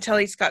 and you can tell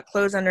he's got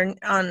clothes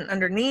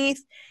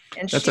underneath.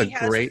 And that's a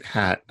great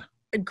hat.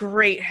 A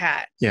great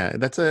hat. Yeah,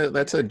 that's a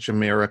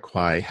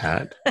Jamiroquai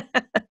hat.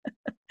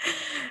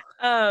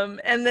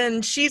 And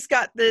then she's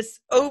got this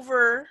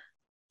over,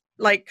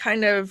 like,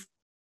 kind of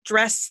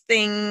dress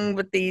thing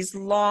with these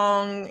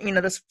long,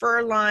 this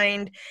fur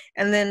lined,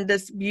 and then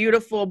this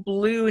beautiful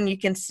blue, and you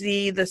can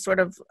see the sort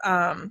of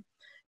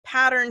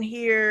pattern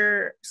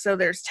here. So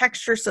there's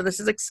texture. So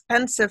this is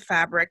expensive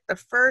fabric. The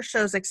fur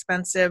shows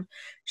expensive.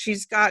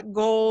 She's got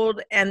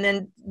gold, and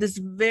then this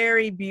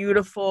very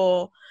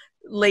beautiful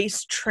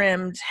lace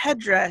trimmed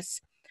headdress.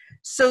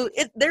 So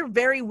they're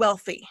very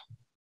wealthy,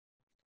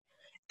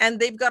 and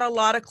they've got a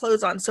lot of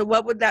clothes on. So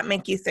what would that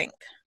make you think?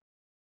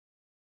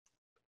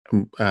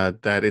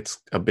 That it's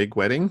a big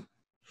wedding?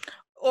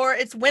 Or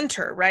it's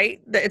winter,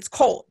 right? That it's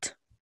cold.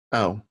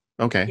 Oh,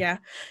 okay. Yeah.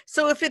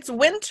 So if it's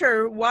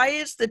winter, why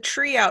is the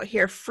tree out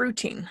here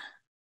fruiting?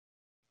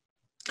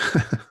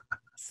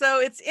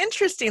 So it's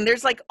interesting.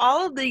 There's like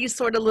all of these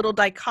sort of little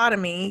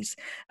dichotomies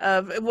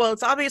of, well,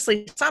 it's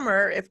obviously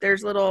summer if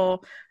there's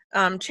little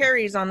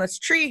cherries on this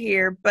tree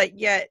here, but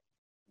yet,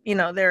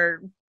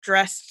 they're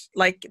dressed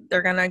like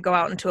they're going to go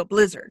out into a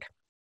blizzard.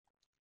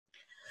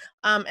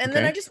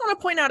 Then I just want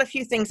to point out a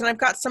few things, and I've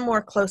got some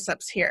more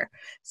close-ups here.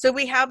 So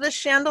we have the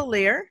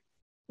chandelier.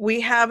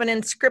 We have an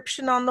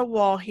inscription on the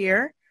wall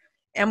here,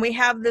 and we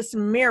have this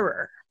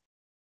mirror.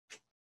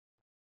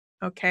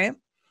 Okay.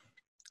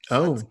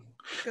 So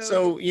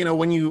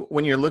when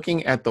you're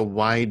looking at the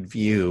wide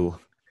view,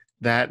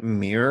 that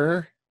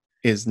mirror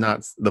is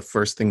not the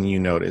first thing you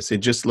notice. It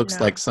just looks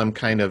like some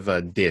kind of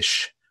a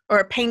dish. Or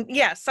a paint,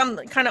 some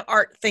kind of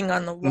art thing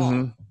on the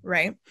wall,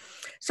 right?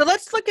 So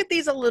let's look at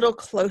these a little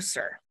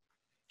closer.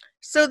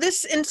 So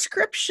this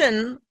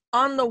inscription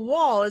on the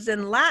wall is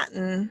in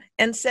Latin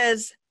and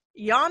says,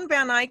 Jan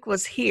Van Eyck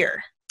was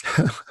here.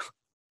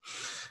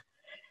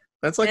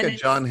 That's like a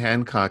John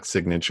Hancock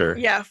signature.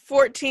 Yeah,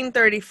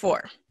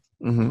 1434.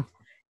 Mm-hmm.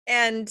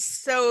 And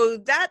so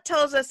that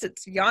tells us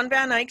it's Jan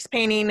Van Eyck's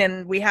painting,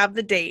 and we have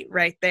the date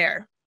right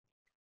there.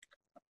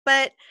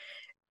 But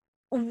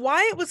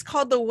why it was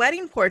called the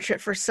wedding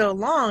portrait for so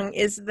long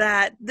is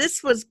that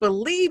this was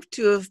believed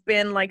to have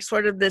been like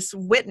sort of this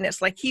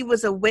witness, like he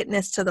was a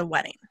witness to the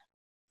wedding,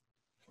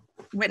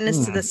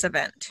 witness to this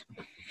event.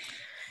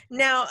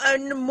 Now, a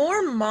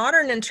more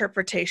modern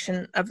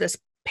interpretation of this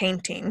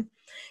painting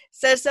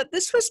says that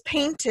this was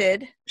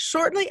painted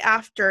shortly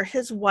after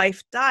his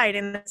wife died,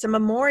 and it's a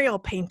memorial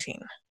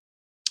painting.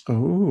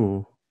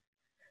 Oh.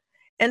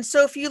 And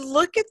so if you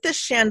look at the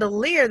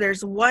chandelier,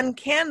 there's one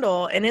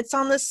candle, and it's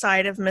on the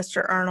side of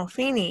Mr.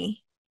 Arnolfini.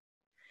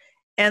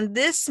 And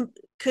this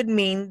could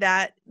mean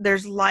that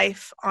there's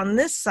life on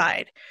this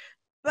side.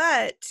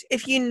 But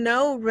if you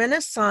know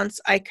Renaissance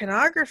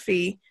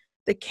iconography,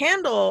 the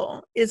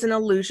candle is an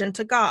allusion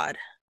to God.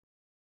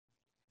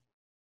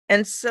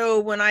 And so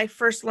when I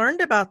first learned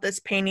about this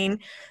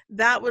painting,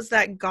 that was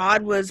that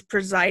God was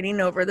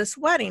presiding over this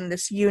wedding,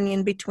 this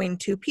union between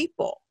two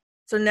people.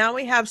 So now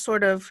we have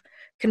sort of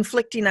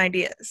conflicting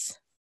ideas.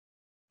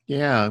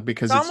 Yeah,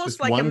 because it's almost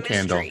just like one a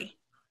candle. mystery.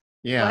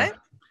 Yeah. What?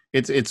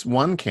 It's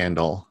one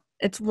candle.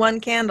 It's one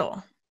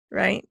candle,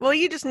 right? Well,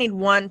 you just need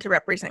one to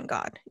represent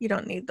God. You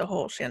don't need the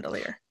whole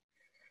chandelier.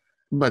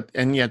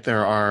 and yet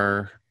there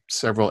are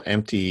several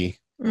empty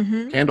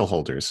Mm-hmm. candle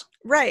holders.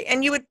 Right.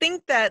 And you would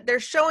think that they're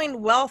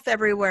showing wealth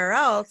everywhere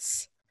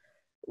else.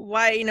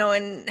 Why,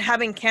 and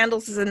having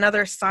candles is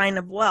another sign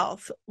of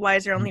wealth. Why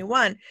is there only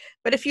one?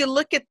 But if you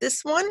look at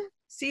this one,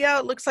 see how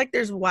it looks like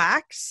there's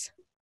wax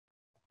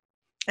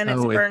and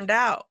it's burned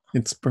out.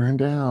 It's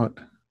burned out.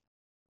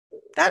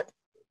 That's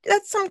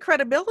some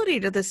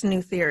credibility to this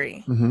new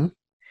theory. Mm-hmm.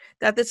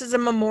 That this is a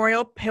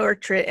memorial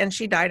portrait and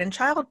she died in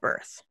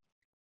childbirth.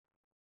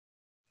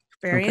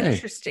 Very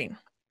interesting.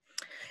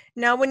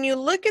 Now, when you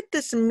look at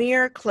this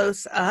mirror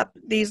close up,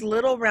 these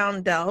little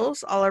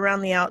roundels all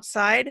around the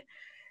outside,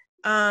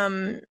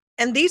 and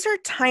these are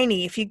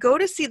tiny. If you go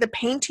to see the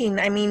painting,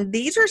 I mean,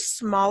 these are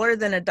smaller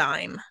than a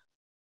dime,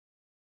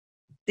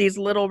 these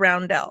little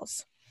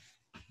roundels.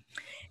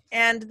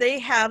 And they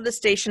have the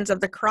Stations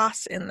of the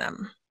Cross in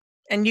them.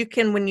 And you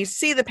can, when you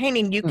see the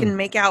painting, you can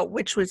make out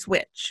which was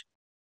which.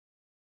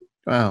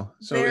 Wow.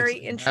 So very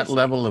it's interesting.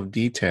 That level of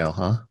detail,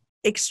 huh?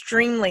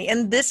 Extremely.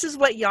 And this is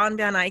what Jan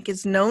Van Eyck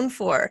is known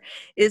for,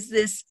 is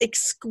this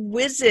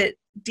exquisite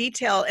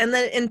detail. And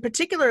then, in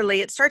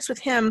particularly, it starts with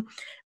him,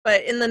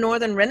 but in the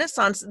Northern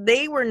Renaissance,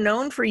 they were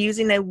known for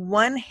using a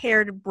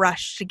one-haired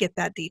brush to get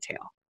that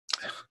detail.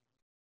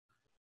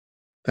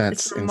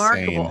 That's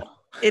remarkable. Insane.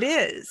 It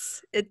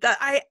is.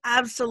 I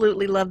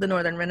absolutely love the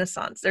Northern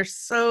Renaissance.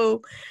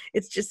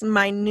 It's just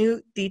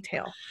minute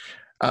detail.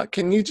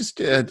 Can you just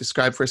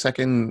describe for a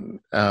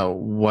second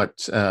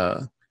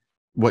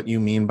what you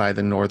mean by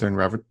the Northern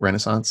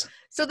Renaissance?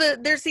 So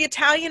there's the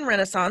Italian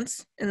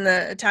Renaissance in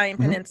the Italian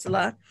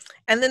Peninsula,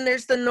 and then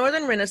there's the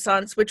Northern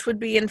Renaissance, which would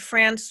be in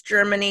France,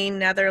 Germany,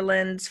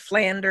 Netherlands,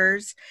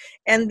 Flanders,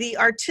 and the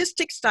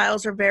artistic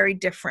styles are very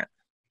different.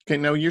 Okay,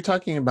 no, you're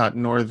talking about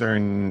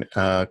Northern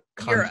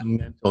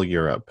continental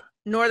Europe.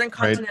 Northern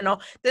continental.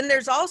 Right? Then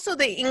there's also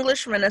the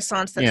English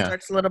Renaissance that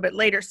starts a little bit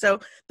later. So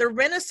the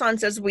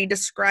Renaissance, as we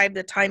describe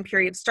the time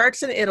period,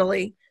 starts in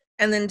Italy,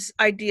 and then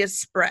ideas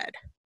spread.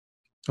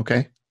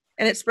 Okay.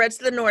 And it spreads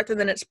to the north, and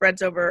then it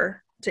spreads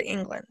over to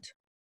England.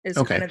 Is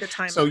kind of the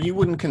time. So you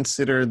wouldn't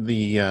consider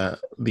the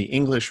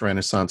English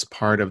Renaissance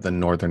part of the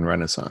Northern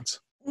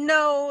Renaissance?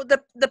 No,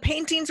 the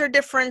paintings are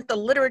different. The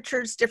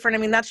literature is different. I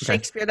mean, that's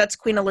Shakespeare. That's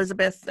Queen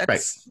Elizabeth.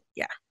 That's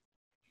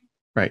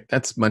Right.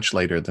 That's much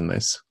later than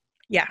this.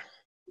 Yeah.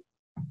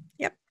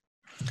 Yep.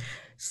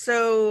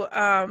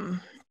 So,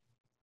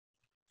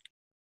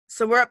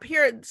 so we're up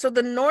here. So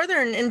the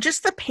Northern and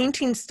just the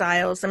painting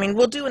styles. I mean,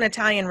 we'll do an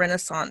Italian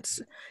Renaissance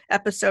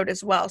episode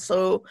as well.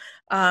 So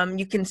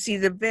you can see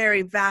the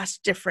very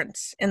vast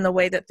difference in the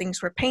way that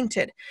things were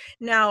painted.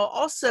 Now,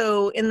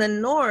 also in the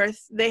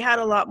North, they had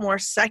a lot more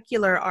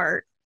secular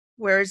art,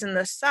 whereas in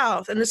the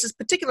South, and this is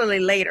particularly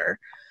later,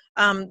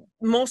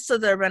 most of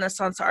the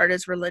Renaissance art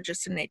is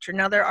religious in nature.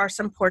 Now, there are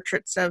some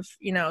portraits of,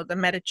 the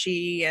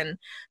Medici and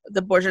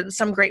the Borgia,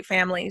 some great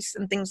families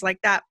and things like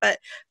that. But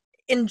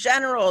in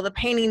general, the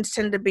paintings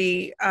tend to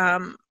be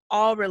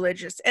all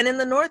religious. And in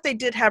the North, they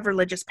did have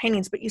religious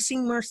paintings, but you see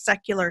more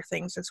secular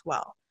things as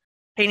well.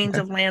 Paintings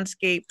of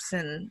landscapes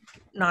and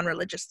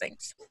non-religious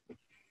things.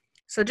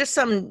 So just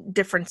some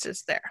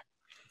differences there.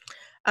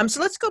 So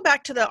let's go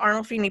back to the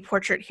Arnolfini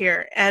portrait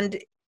here. And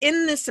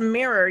in this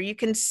mirror, you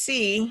can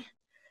see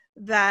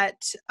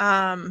that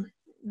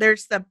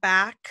there's the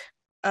back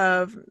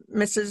of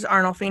Mrs.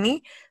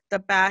 Arnolfini, the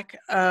back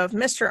of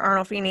Mr.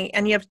 Arnolfini,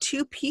 and you have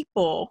two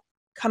people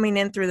coming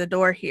in through the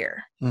door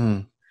here.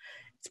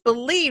 It's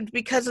believed,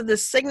 because of the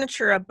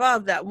signature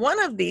above, that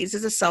one of these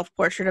is a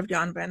self-portrait of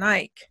Jan Van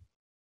Eyck.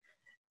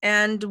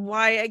 And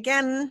why,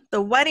 again,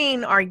 the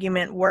wedding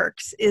argument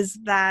works is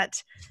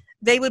that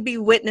they would be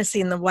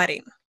witnessing the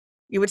wedding.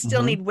 You would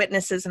still need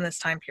witnesses in this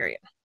time period.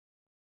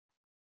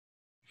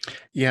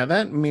 Yeah,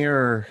 that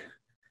mirror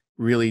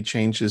really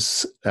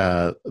changes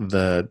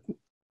the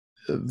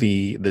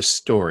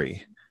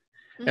story.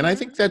 And I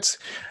think that's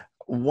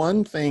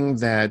one thing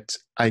that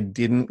I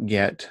didn't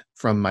get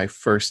from my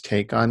first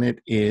take on it,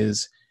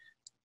 is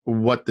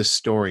what the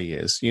story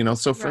is.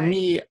 So for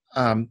me,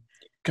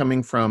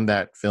 coming from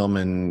that film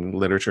and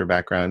literature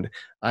background,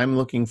 I'm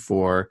looking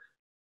for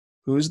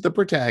who's the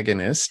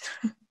protagonist,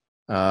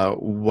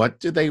 what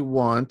do they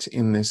want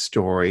in this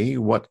story,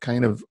 what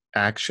kind of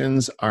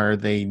actions are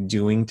they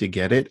doing to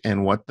get it,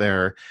 and what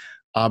their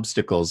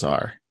obstacles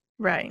are.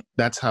 Right.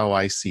 That's how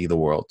I see the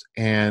world.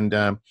 And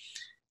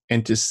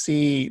to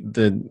see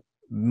the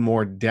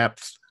more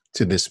depth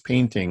to this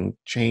painting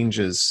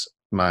changes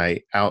my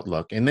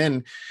outlook. And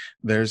then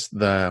there's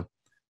the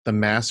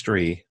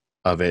mastery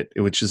of it,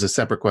 which is a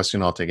separate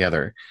question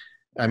altogether.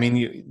 I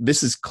mean,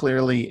 this is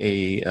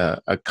clearly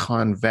a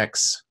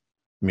convex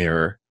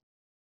mirror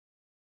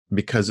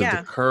because of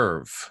the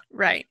curve.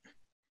 Right.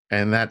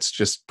 And that's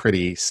just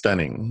pretty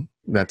stunning.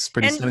 That's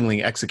pretty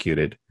stunningly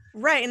executed.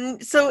 Right.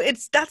 And so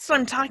that's what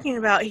I'm talking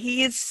about.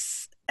 He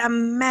is a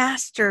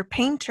master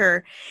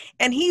painter,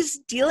 and he's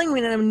dealing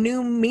with a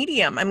new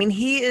medium. I mean,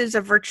 he is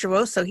a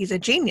virtuoso. He's a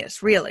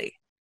genius, really,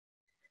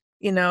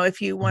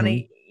 if you want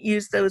to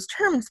use those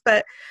terms.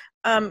 But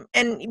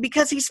and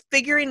because he's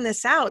figuring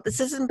this out, this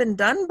hasn't been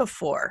done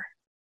before.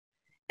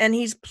 and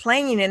he's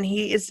playing, and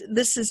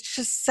this is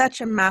just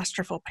such a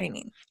masterful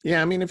painting.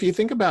 Yeah, I mean, if you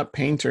think about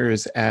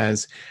painters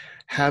as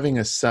having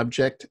a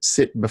subject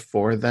sit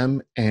before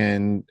them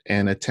and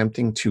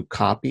attempting to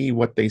copy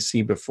what they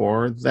see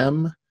before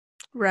them,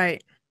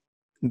 Right.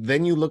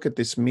 then you look at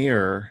this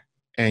mirror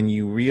and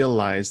you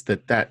realize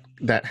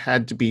that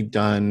had to be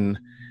done,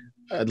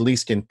 at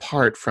least in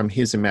part, from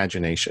his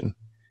imagination,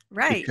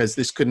 Right. because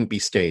this couldn't be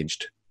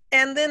staged.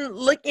 And then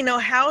look,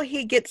 how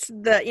he gets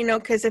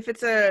because if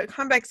it's a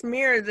convex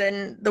mirror,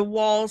 then the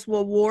walls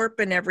will warp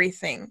and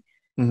everything.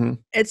 Mm-hmm.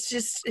 It's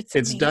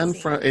done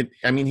amazing. from it.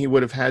 I mean, he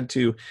would have had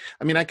to.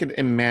 I mean, I could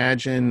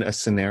imagine a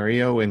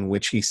scenario in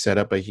which he set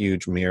up a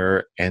huge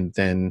mirror and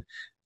then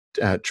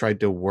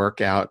tried to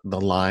work out the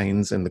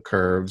lines and the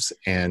curves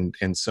and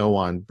so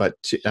on. But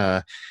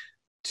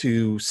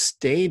to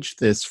stage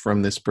this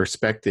from this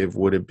perspective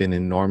would have been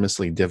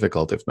enormously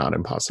difficult, if not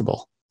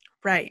impossible.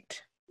 Right.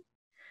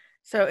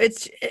 So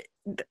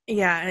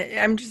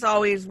I'm just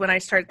always, when I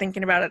start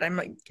thinking about it, I'm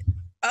like,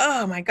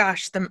 oh my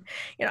gosh,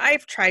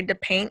 I've tried to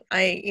paint.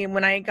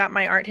 When I got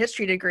my art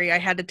history degree, I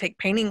had to take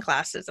painting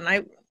classes, and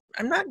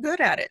I'm not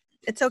good at it.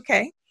 It's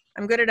okay.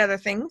 I'm good at other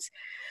things,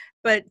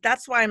 but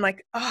that's why I'm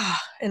like,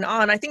 and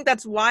on. I think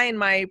that's why in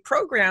my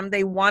program,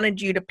 they wanted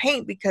you to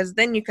paint, because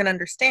then you can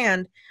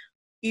understand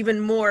even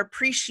more,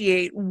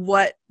 appreciate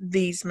what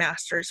these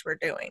masters were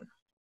doing.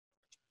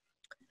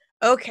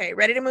 Okay,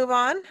 ready to move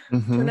on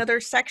to another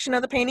section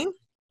of the painting?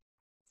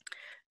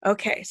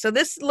 Okay, so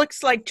this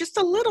looks like just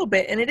a little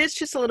bit, and it is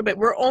just a little bit.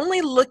 We're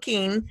only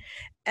looking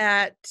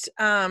at,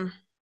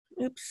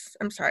 oops,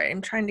 I'm sorry.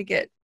 I'm trying to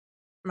get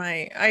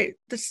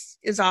this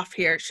is off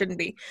here. It shouldn't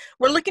be.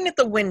 We're looking at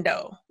the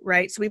window,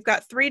 right? So we've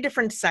got 3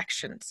 different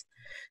sections.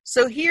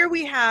 So here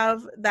we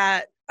have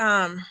that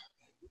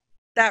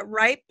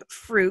ripe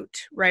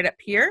fruit right up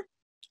here.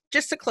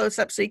 Just a close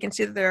up so you can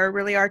see that there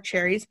really are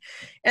cherries.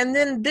 And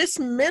then this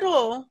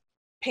middle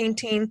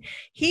painting,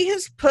 he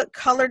has put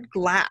colored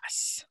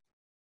glass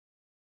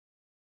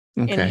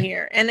in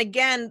here. And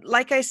again,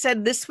 like I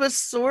said, this was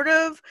sort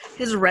of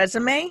his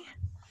resume.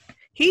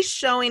 He's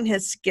showing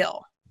his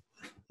skill.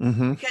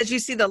 Because you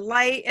see the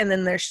light, and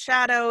then there's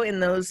shadow in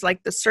those,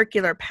 like the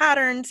circular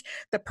patterns.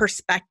 The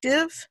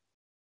perspective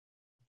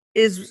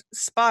is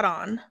spot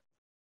on.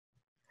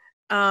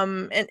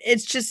 And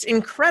it's just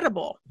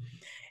incredible.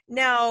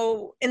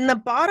 Now, in the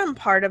bottom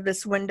part of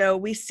this window,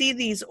 we see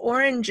these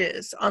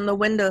oranges on the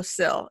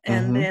windowsill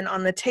and then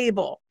on the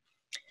table.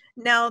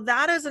 Now,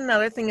 that is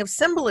another thing of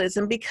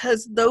symbolism,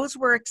 because those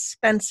were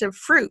expensive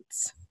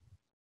fruits.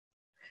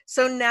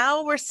 So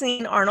now we're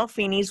seeing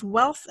Arnolfini's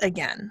wealth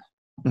again.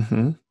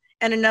 And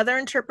another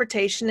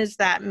interpretation is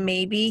that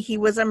maybe he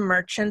was a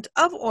merchant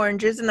of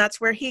oranges, and that's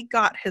where he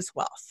got his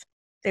wealth.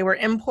 They were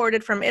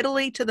imported from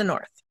Italy to the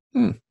north.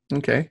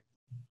 Okay.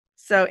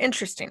 So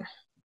interesting.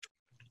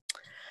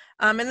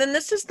 And then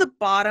this is the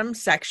bottom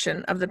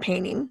section of the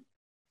painting.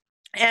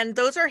 And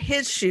those are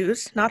his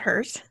shoes, not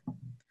hers.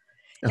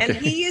 Okay. And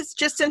he is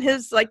just in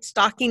his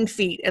stocking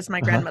feet, as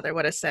my grandmother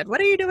would have said. What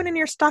are you doing in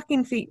your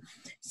stocking feet?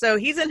 So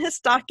he's in his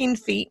stocking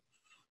feet,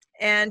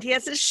 and he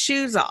has his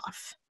shoes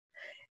off.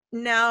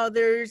 Now,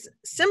 there's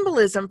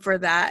symbolism for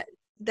that.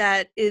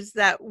 That is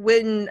that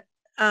when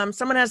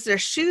someone has their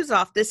shoes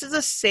off, this is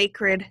a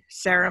sacred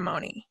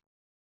ceremony,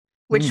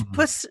 which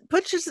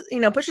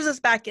pushes us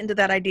back into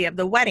that idea of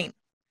the wedding.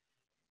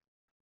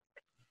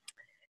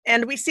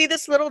 And we see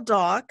this little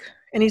dog,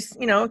 and he's,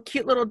 a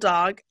cute little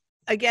dog.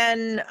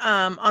 Again,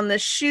 on the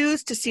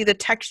shoes, to see the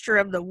texture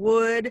of the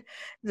wood,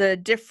 the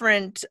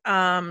different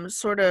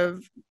sort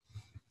of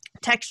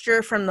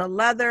texture from the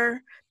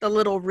leather, the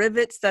little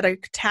rivets that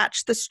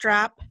attach the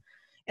strap.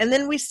 And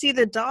then we see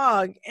the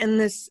dog in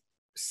this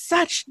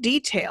such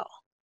detail.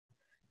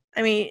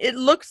 I mean, it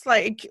looks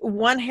like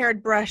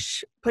one-haired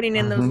brush putting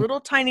in those little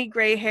tiny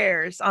gray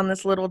hairs on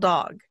this little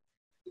dog.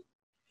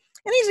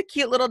 And he's a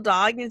cute little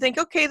dog. And you think,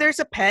 okay, there's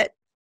a pet.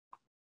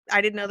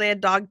 I didn't know they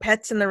had dog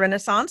pets in the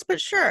Renaissance, but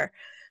sure.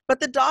 But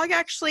the dog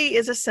actually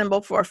is a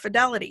symbol for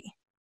fidelity.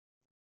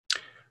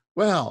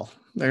 Well,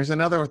 there's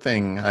another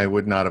thing I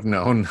would not have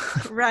known.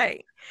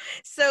 Right.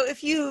 So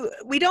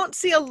we don't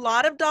see a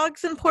lot of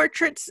dogs in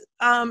portraits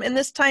in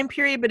this time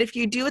period, but if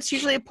you do, it's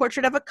usually a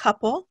portrait of a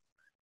couple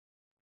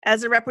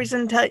as a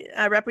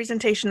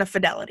representation of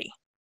fidelity.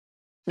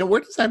 Now,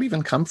 where does that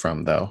even come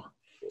from, though?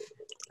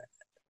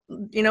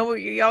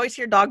 You always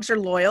hear dogs are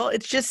loyal.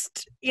 It's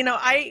just,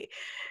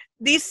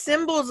 these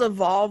symbols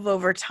evolve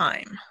over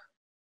time.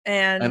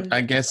 And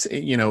I guess,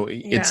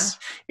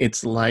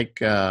 it's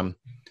like,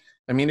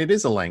 I mean, it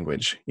is a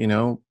language,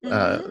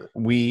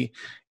 we,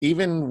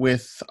 even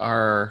with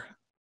our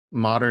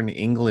modern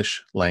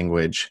English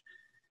language,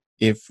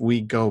 if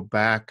we go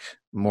back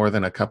more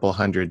than a couple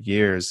hundred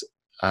years,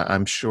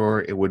 I'm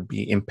sure it would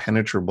be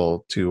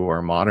impenetrable to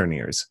our modern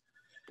ears.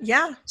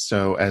 Yeah.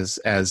 So as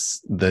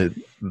the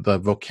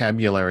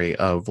vocabulary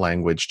of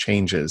language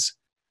changes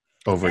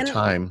over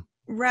time.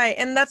 Right.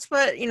 And that's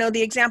what,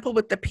 the example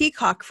with the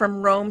peacock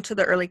from Rome to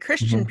the early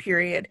Christian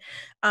period.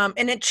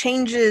 And it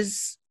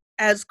changes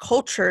as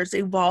cultures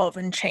evolve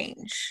and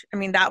change. I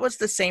mean, that was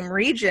the same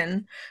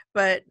region,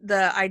 but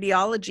the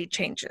ideology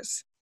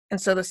changes. And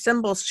so the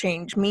symbols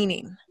change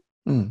meaning.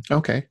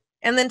 Okay.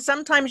 And then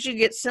sometimes you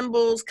get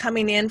symbols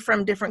coming in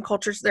from different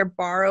cultures. They're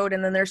borrowed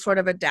and then they're sort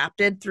of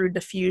adapted through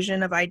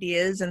diffusion of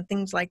ideas and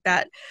things like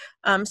that.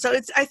 So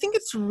I think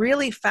it's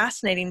really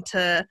fascinating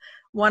to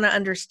want to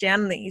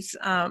understand these.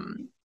 I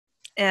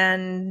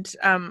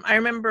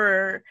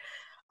remember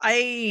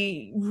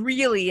I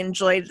really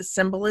enjoyed the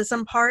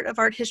symbolism part of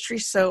art history,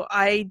 so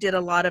I did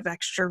a lot of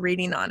extra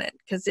reading on it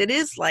because it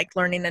is like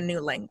learning a new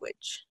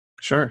language.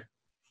 Sure.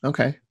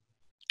 Okay.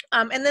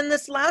 And then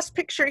this last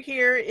picture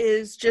here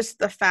is just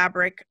the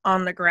fabric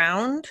on the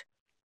ground,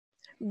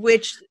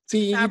 which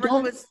See, fabric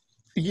was...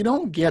 you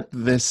don't get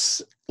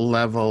this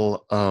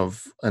level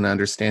of an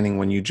understanding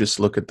when you just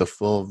look at the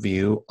full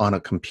view on a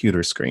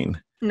computer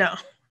screen. No.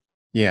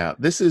 Yeah,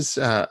 this is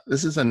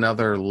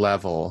another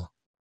level.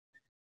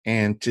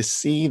 And to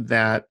see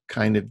that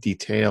kind of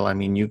detail, I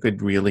mean, you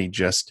could really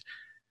just,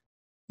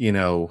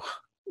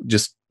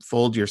 just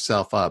fold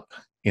yourself up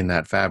in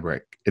that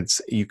fabric.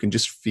 You can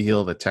just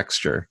feel the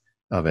texture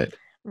of it.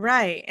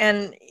 Right.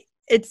 And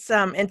it's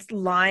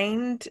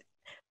lined,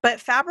 but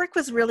fabric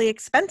was really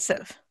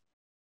expensive.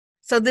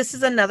 So this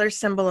is another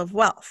symbol of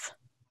wealth.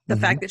 The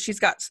fact that she's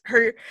got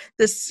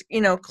this,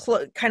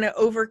 kind of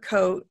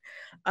overcoat.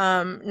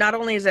 Not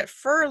only is it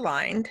fur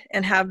lined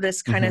and have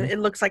this kind of, it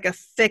looks like a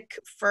thick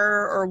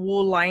fur or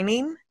wool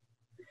lining.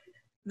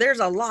 There's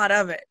a lot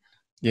of it.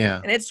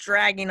 Yeah. And it's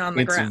dragging on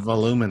the ground. It's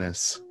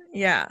voluminous.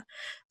 Yeah.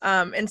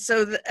 And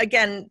so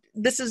again,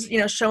 this is,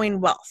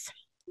 showing wealth.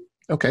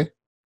 Okay.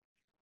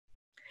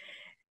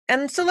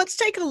 And so let's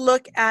take a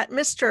look at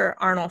Mr.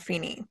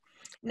 Arnolfini.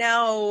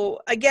 Now,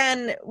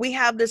 again, we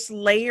have this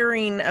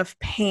layering of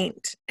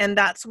paint, and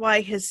that's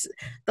why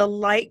the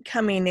light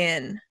coming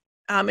in.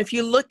 If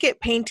you look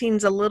at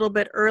paintings a little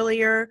bit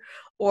earlier,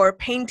 or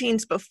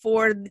paintings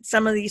before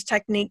some of these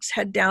techniques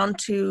head down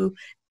to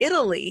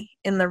Italy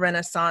in the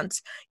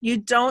Renaissance, you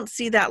don't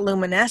see that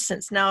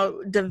luminescence. Now,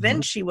 Da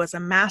Vinci was a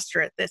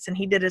master at this, and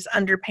he did his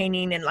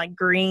underpainting in like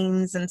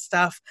greens and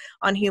stuff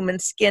on human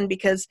skin,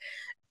 because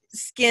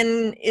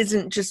skin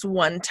isn't just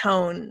one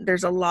tone.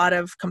 There's a lot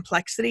of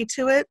complexity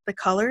to it, the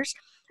colors.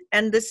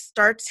 And this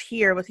starts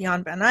here with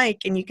Jan Van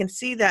Eyck, and you can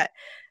see that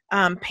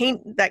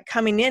paint that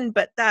coming in,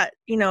 but that,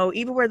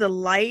 even where the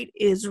light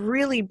is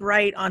really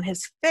bright on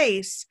his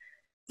face,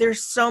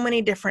 there's so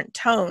many different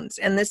tones.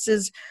 And this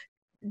is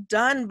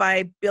done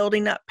by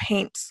building up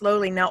paint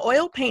slowly. Now,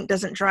 oil paint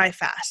doesn't dry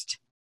fast.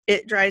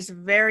 It dries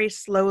very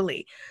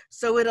slowly.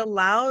 So it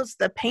allows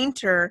the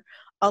painter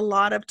a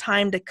lot of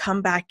time to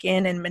come back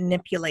in and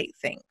manipulate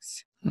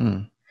things.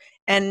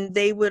 And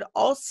they would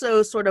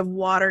also sort of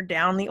water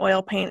down the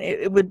oil paint.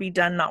 It would be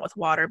done not with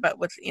water, but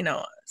with,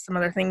 some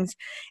other things.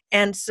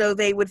 And so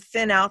they would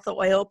thin out the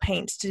oil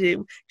paints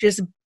to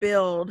just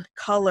build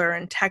color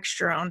and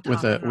texture on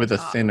top. With a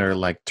thinner,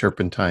 like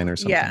turpentine or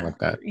something like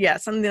that. Yeah,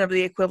 something of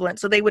the equivalent.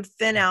 So they would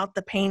thin out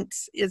the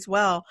paints as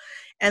well.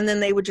 And then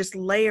they would just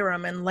layer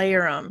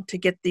them to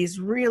get these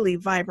really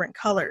vibrant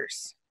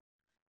colors.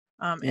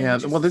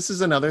 Well, this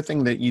is another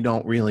thing that you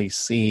don't really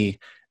see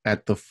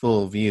at the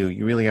full view.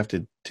 You really have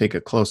to take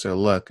a closer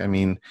look. I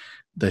mean,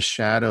 the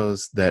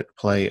shadows that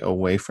play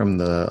away from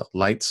the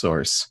light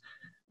source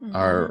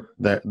are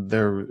that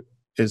there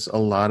is a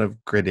lot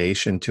of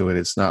gradation to it.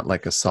 It's not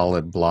like a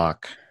solid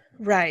block.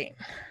 Right.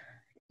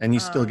 And you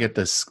still get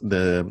the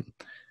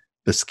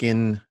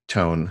skin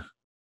tone,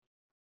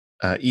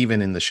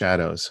 even in the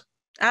shadows.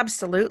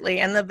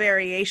 Absolutely. And the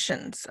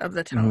variations of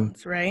the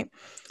tones, right?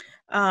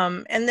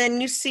 And then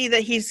you see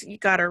that he's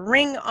got a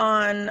ring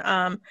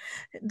on,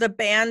 the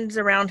bands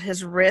around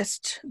his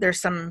wrist. There's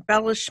some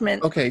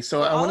embellishment. Okay,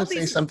 so I want to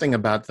say something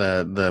about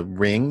the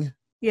ring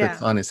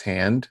that's on his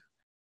hand,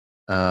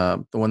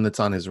 the one that's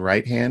on his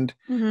right hand,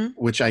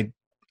 which I,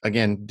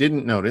 again,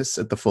 didn't notice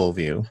at the full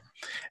view.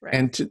 Right.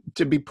 And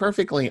to be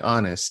perfectly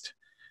honest,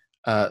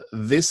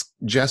 this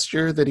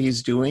gesture that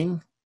he's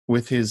doing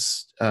with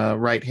his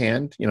right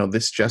hand,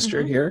 this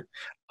gesture here,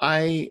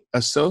 I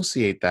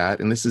associate that,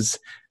 and this is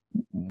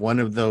one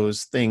of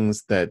those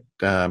things that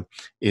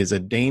is a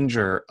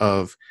danger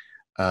of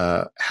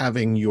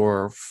having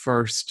your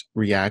first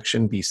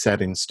reaction be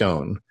set in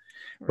stone.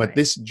 Right. But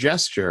this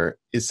gesture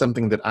is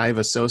something that I've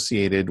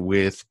associated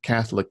with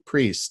Catholic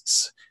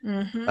priests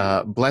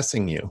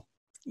blessing you.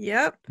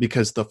 Yep.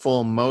 Because the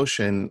full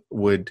motion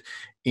would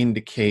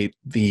indicate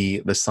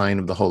the sign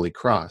of the Holy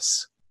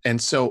Cross. And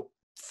so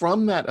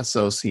from that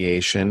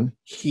association,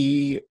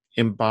 he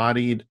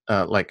embodied,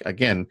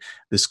 again,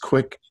 this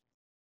quick,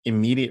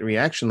 immediate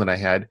reaction that I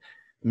had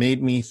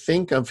made me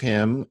think of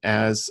him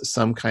as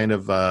some kind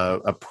of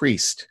a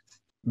priest,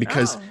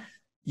 because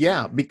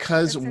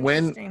because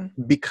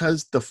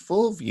the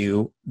full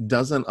view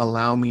doesn't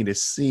allow me to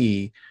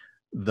see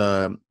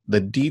the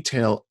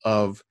detail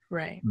of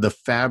the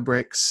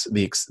fabrics,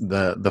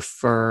 the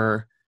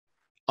fur.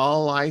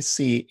 All I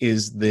see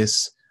is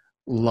this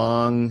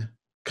long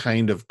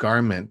kind of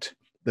garment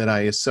that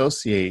I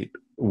associate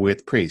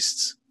with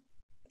priests.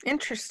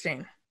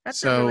 Interesting. That's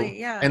a So, really,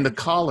 yeah, and the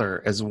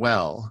collar as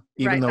well,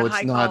 even right. The though it's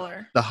high not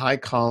collar. the high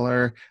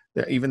collar,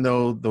 even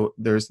though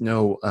there's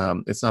no,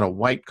 it's not a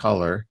white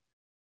collar,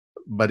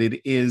 but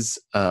it's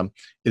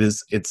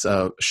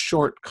a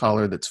short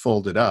collar that's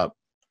folded up.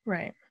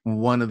 Right.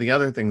 One of the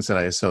other things that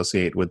I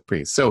associate with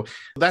priests. So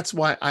that's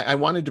why I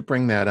wanted to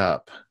bring that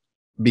up,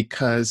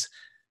 because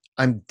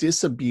I'm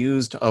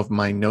disabused of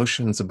my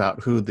notions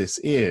about who this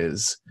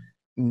is,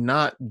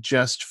 not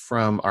just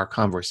from our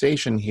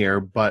conversation here,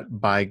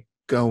 but by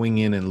going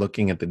in and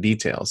looking at the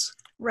details.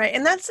 Right.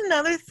 And that's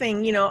another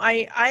thing,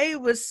 I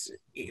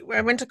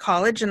went to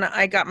college and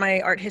I got my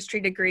art history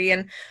degree,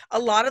 and a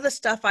lot of the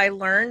stuff I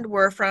learned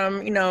were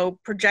from,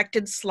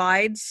 projected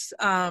slides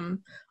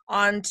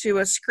onto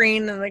a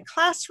screen in the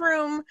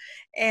classroom,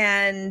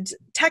 and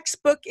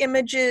textbook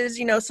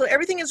images, so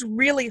everything is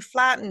really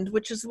flattened,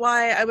 which is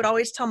why I would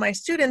always tell my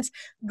students,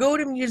 go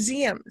to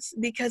museums,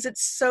 because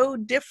it's so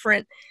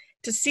different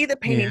to see the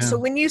painting. Yeah. So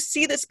when you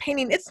see this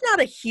painting, it's not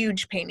a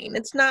huge painting.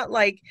 It's not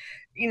like,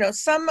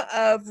 some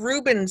of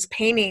Rubens'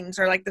 paintings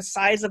are like the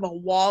size of a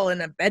wall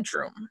in a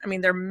bedroom. I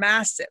mean, they're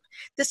massive.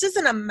 This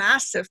isn't a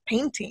massive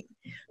painting,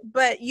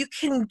 but you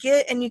can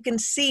get, and you can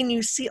see, and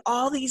you see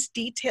all these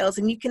details,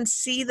 and you can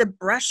see the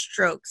brush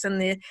strokes and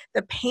the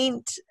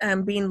paint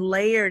being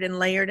layered and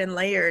layered and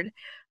layered.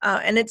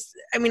 And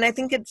I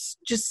think it's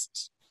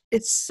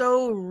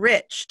so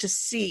rich to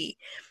see.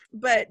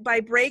 But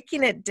by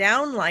breaking it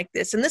down like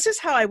this, and this is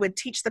how I would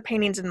teach the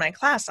paintings in my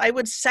class, I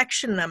would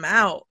section them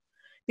out,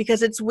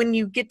 because it's when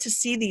you get to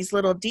see these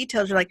little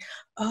details, you're like,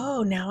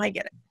 oh, now I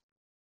get it.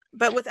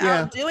 But Yeah.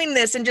 without doing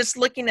this and just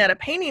looking at a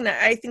painting,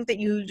 I think that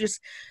you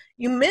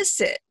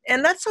miss it.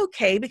 And that's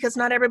okay, because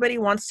not everybody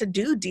wants to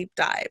do deep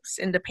dives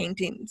into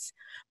paintings.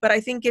 But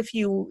I think if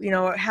you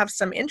have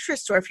some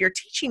interest, or if you're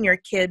teaching your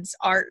kids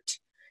art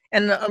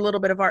and a little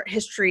bit of art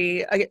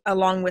history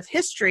along with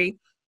history,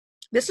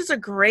 this is a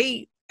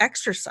great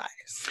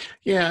exercise.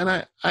 Yeah.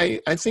 And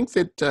I think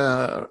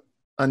that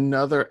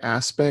another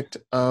aspect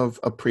of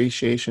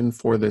appreciation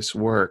for this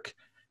work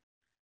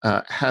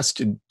has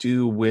to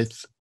do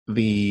with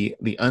the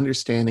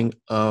understanding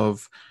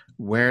of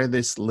where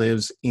this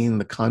lives in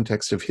the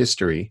context of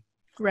history.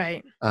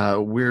 Right.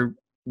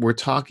 We're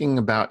talking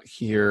about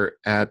here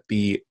at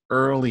the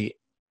early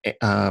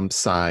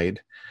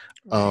side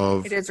Right. It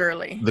of is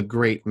early. the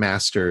great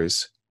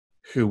masters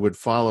who would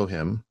follow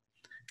him,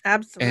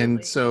 and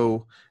Absolutely.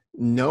 so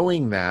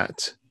knowing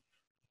that,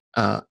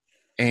 uh,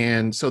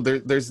 and so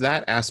there's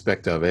that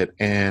aspect of it,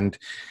 and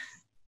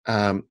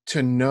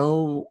to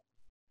know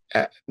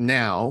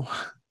now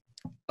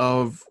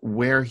of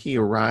where he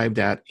arrived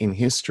at in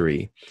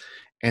history,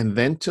 and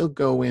then to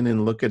go in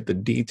and look at the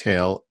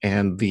detail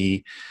and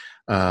the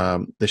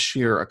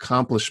sheer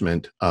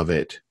accomplishment of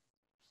it.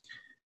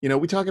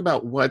 We talk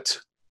about what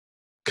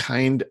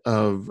kind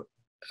of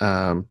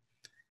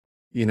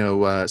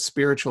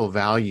spiritual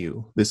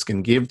value this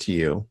can give to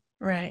you.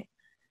 Right.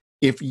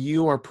 If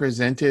you are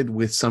presented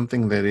with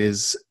something that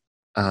is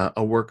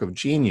a work of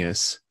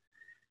genius,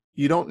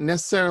 you don't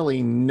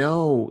necessarily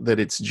know that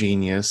it's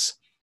genius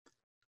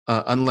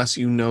unless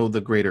you know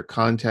the greater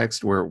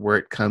context where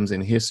it comes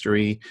in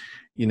history.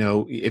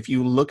 If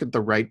you look at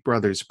the Wright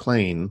brothers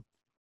plane,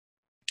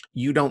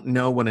 you don't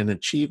know what an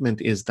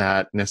achievement is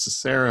that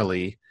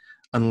necessarily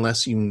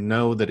unless you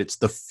know that it's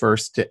the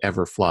first to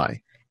ever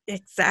fly.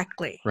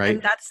 Exactly. And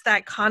Right. that's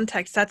that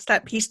context. That's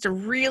that piece to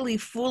really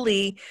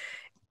fully,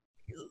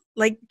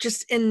 like,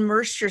 just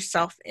immerse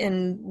yourself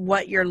in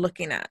what you're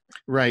looking at.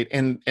 Right.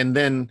 And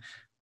then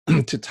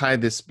to tie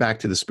this back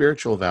to the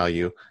spiritual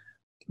value,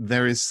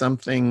 there is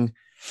something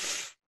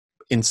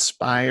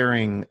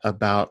inspiring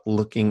about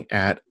looking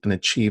at an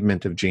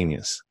achievement of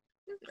genius.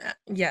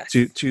 Yes.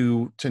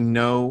 To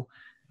know,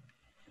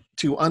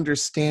 to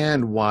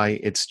understand why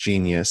it's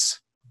genius,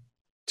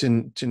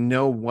 to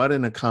know what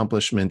an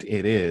accomplishment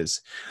it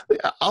is.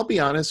 I'll be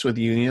honest with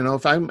you.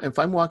 If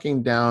I'm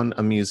walking down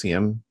a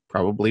museum,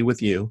 probably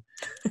with you,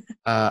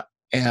 uh,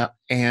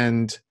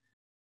 and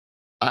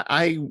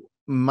I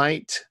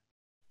might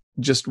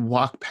just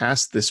walk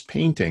past this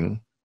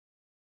painting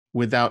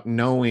without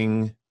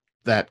knowing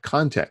that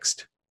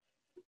context.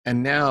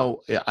 And now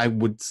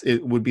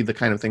it would be the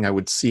kind of thing I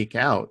would seek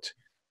out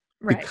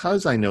Right.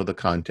 because I know the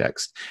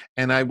context.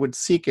 And I would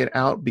seek it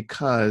out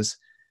because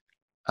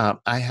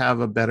I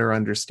have a better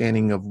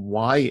understanding of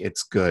why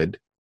it's good,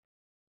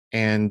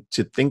 and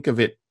to think of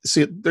it.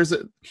 See, there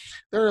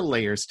are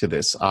layers to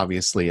this,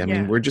 obviously. I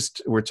mean, Yeah.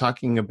 we're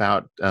talking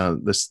about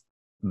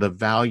the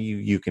value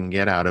you can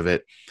get out of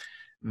it.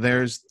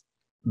 There's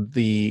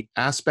the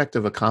aspect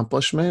of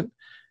accomplishment,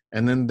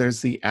 and then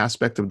there's the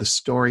aspect of the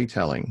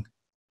storytelling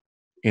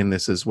in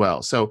this as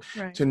well. So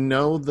Right. to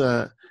know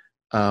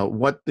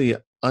what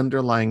the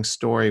underlying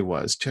story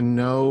was, to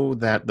know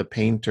that the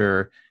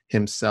painter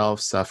himself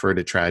suffered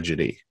a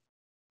tragedy,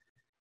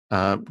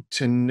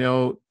 to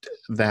know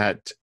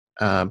that,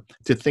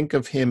 to think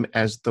of him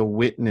as the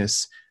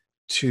witness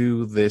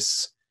to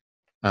this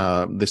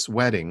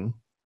wedding,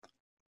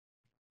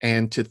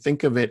 and to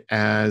think of it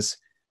as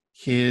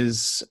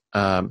his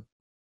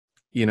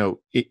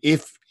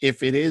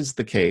if it is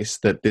the case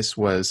that this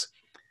was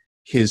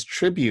his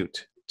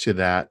tribute to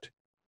that,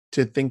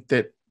 to think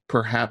that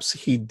perhaps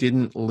he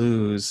didn't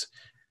lose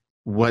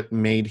what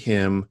made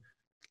him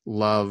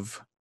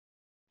love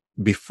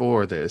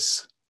before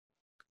this,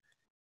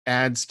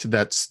 adds to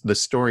the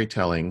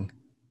storytelling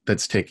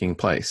that's taking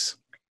place.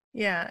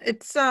 Yeah,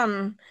 it's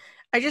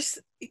I just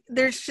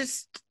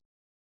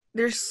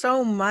there's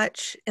so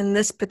much in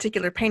this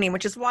particular painting,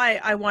 which is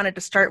why I wanted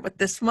to start with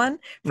this one.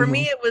 For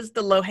me, it was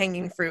the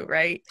low-hanging fruit,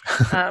 right?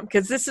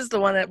 Because this is the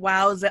one that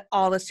wows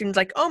all the students,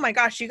 like, oh my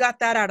gosh, you got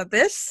that out of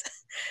this?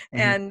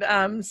 And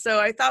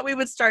so I thought we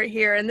would start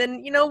here, and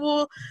then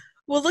we'll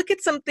look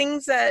at some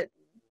things that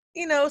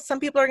some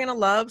people are going to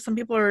love, some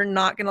people are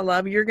not going to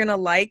love, you're going to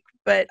like.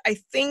 But I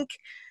think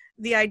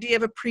the idea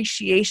of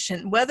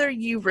appreciation, whether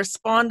you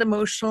respond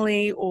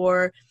emotionally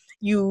or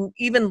you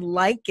even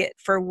like it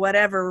for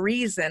whatever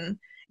reason,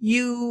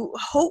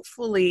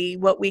 hopefully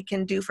what we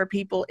can do for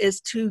people is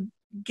to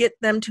get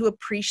them to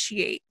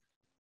appreciate.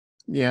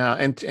 Yeah,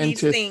 and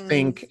to things.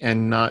 Think,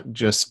 and not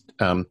just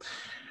not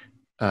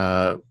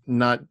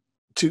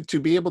to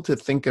be able to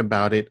think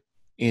about it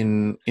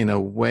in a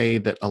way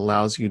that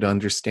allows you to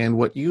understand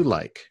what you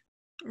like.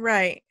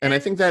 Right. And I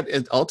think that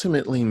it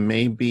ultimately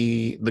may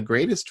be the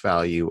greatest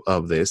value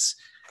of this,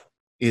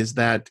 is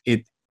that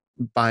it,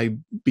 by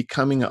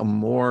becoming a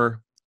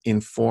more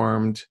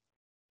informed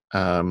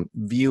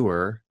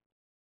viewer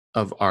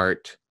of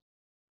art,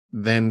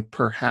 then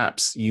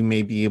perhaps you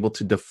may be able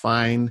to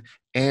define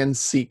and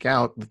seek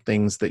out the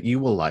things that you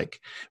will like,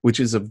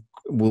 which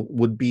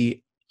would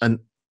be an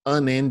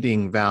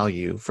unending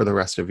value for the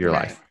rest of your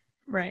life.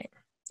 Right.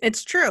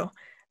 It's true.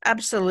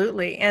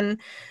 Absolutely.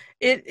 And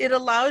it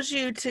allows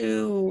you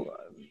to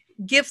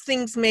give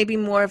things maybe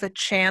more of a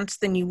chance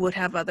than you would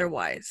have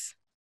otherwise.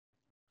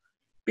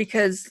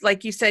 Because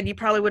like you said, you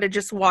probably would have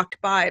just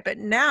walked by, but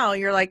now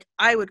you're like,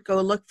 I would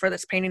go look for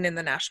this painting in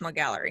the National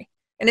Gallery.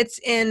 And it's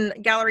in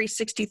Gallery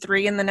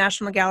 63 in the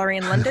National Gallery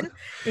in London,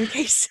 in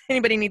case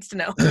anybody needs to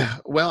know.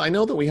 Well, I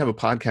know that we have a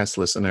podcast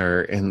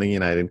listener in the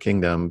United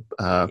Kingdom.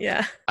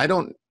 Yeah. I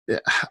don't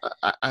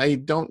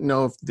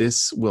know if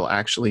this will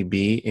actually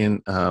be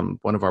in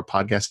one of our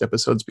podcast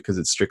episodes, because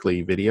it's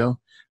strictly video.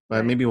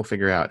 But maybe we'll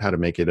figure out how to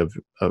make it a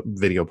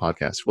video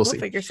podcast. We'll see.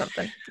 We'll figure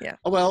something. Yeah.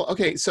 Oh, well,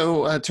 okay.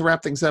 So to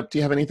wrap things up, do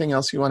you have anything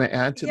else you want to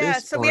add to this? Yeah.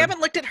 So we haven't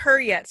looked at her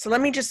yet. So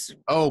let me just.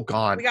 Oh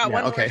God. We got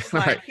one more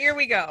slide. Right. Here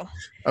we go.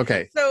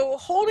 Okay. So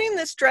holding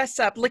this dress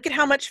up, look at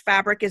how much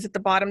fabric is at the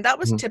bottom. That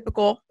was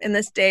typical in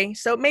this day.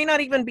 So it may not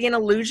even be an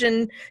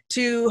allusion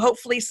to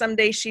hopefully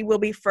someday she will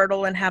be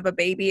fertile and have a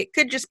baby. It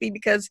could just be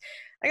because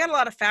I got a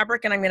lot of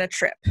fabric and I'm going to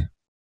trip.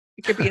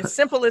 It could be as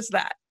simple as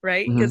that,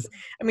 right? Because,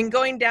 I mean,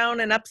 going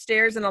down and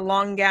upstairs in a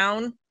long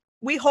gown,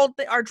 we hold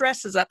our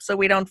dresses up so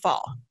we don't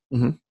fall.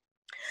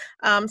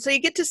 So you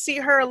get to see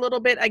her a little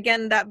bit,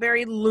 again, that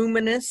very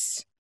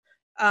luminous,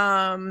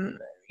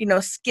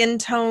 skin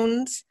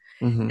tones.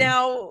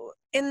 Now,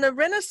 in the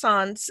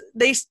Renaissance,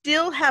 they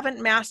still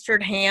haven't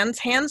mastered hands.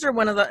 Hands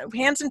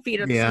and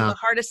feet are some of the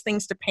hardest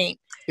things to paint.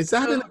 Is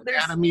that an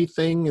anatomy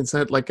thing? Is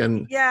that like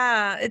an...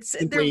 Yeah,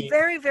 they're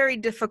very, very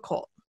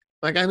difficult.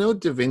 Like, I know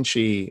Da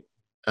Vinci,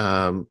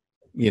 did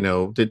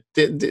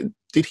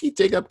he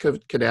dig up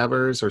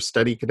cadavers or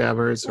study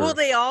cadavers? Well,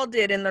 they all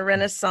did in the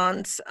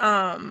Renaissance.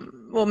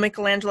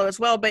 Michelangelo as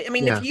well. But I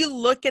mean, if you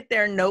look at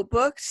their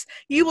notebooks,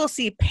 you will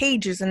see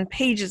pages and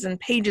pages and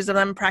pages of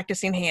them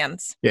practicing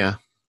hands. Yeah.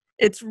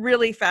 It's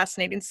really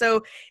fascinating.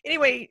 So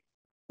anyway,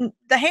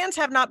 the hands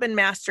have not been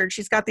mastered.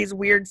 She's got these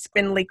weird,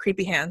 spindly,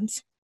 creepy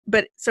hands,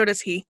 but so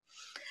does he.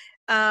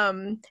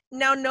 Now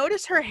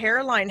notice her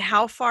hairline,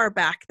 how far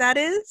back that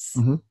is.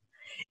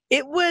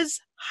 It was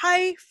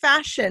high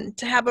fashion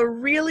to have a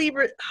really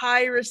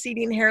high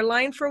receding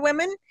hairline for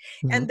women,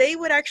 and they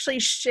would actually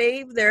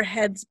shave their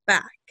heads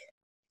back.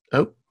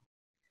 Oh.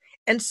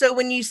 And so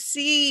when you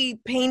see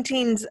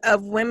paintings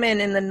of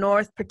women in the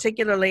North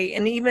particularly,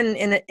 and even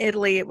in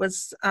Italy it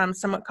was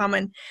somewhat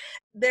common,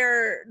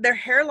 their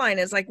hairline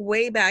is like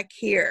way back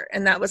here,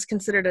 and that was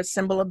considered a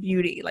symbol of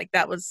beauty. Like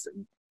that was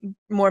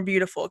more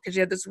beautiful because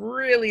you had this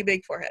really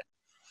big forehead.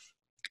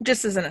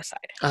 Just as an aside.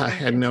 I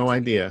had no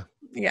idea.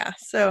 Yeah,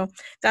 so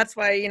that's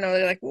why,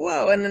 they're like,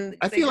 whoa. And then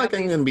I feel like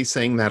I'm going to be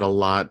saying that a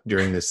lot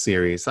during this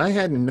series. I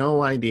had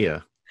no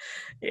idea.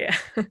 Yeah.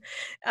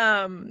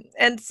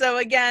 And so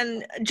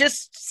again,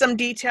 just some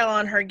detail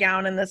on her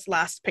gown in this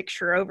last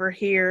picture over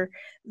here,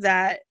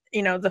 that,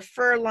 the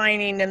fur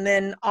lining and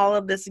then all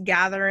of this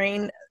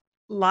gathering,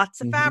 lots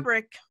of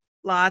fabric,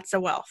 lots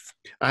of wealth.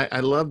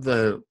 I love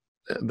the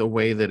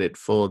way that it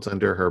folds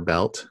under her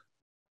belt.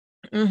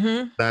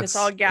 It's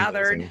all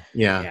gathered. Amazing.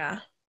 Yeah.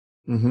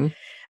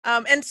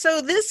 And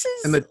so this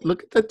is, and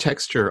look at the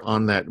texture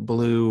on that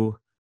blue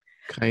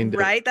kind of,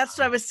 right? That's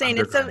what I was saying.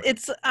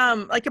 It's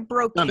like a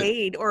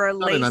brocade or a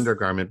lace. Not an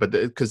undergarment, but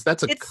because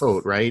that's a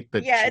coat, right?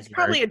 It's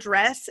probably a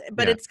dress,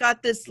 but it's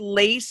got this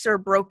lace or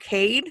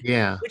brocade,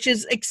 which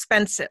is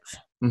expensive.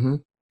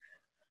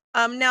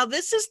 Now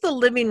this is the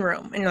living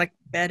room, and you're like,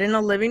 bed in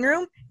a living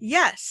room?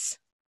 Yes.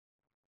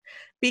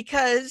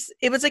 because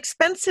it was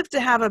expensive to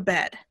have a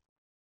bed.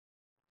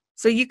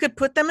 So you could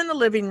put them in the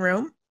living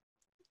room,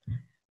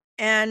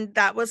 and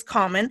that was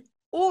common.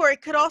 Or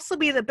it could also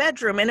be the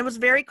bedroom, and it was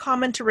very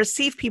common to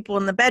receive people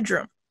in the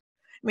bedroom.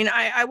 I mean,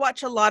 I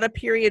watch a lot of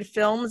period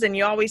films, and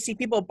you always see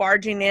people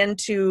barging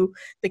into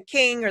the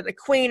king or the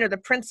queen or the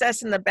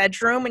princess in the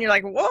bedroom, and you're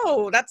like,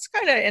 whoa, that's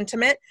kind of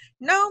intimate.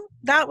 No,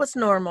 that was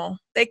normal.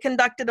 They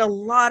conducted a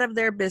lot of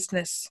their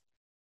business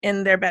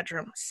in their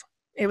bedrooms.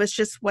 It was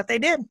just what they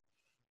did.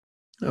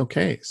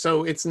 Okay,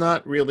 so it's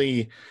not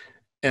really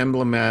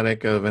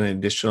emblematic of an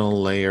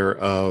additional layer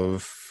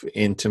of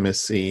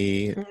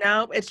intimacy.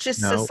 No, it's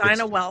just a No, sign it's of just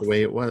the wealth.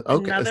 way it was.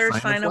 Okay, a Another sign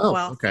of sign of wealth.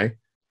 wealth. Okay.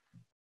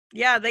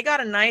 Yeah, they got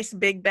a nice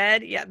big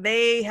bed. Yeah,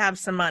 they have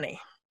some money.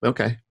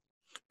 Okay.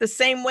 The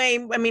same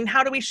way, I mean,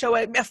 how do we show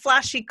a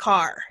flashy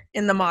car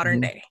in the modern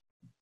day?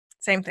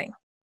 Same thing.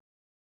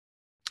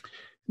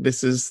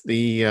 This is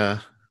the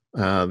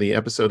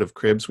episode of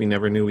Cribs we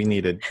never knew we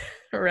needed.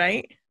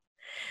 Right?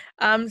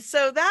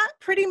 So that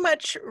pretty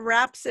much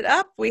wraps it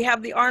up. We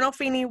have the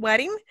Arnolfini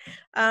wedding.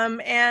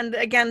 And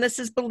again, this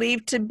is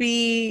believed to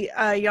be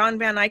Jan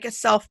Van Eyck's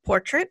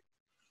self-portrait,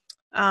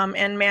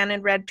 and Man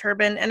in Red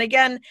Turban. And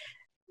again,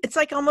 it's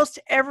like almost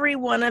every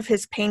one of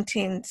his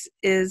paintings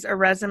is a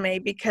resume,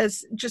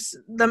 because just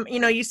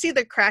you see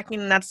the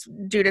cracking, and that's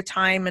due to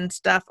time and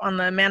stuff on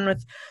the man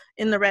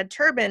in the red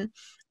turban,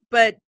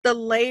 but the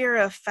layer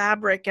of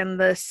fabric and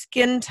the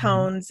skin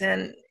tones,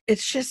 and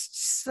it's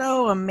just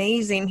so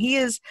amazing. He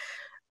is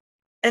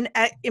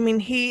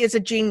a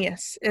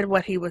genius at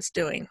what he was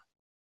doing,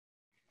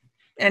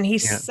 and he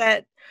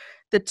set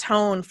the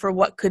tone for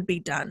what could be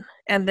done.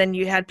 And then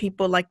you had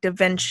people like Da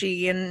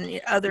Vinci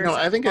and others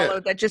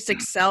that just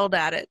excelled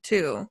at it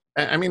too.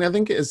 I mean, I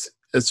think as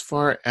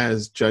far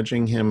as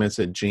judging him as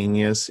a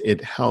genius,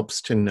 it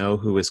helps to know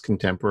who his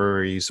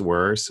contemporaries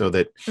were, so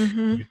that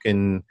you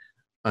can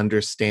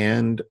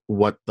understand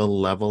what the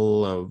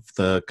level of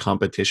the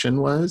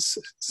competition was.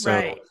 So,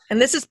 right. And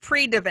this is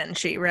pre-Da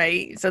Vinci,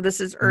 right? So this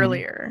is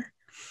earlier.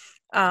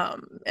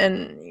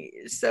 And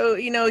so,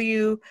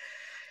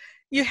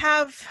 you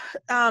have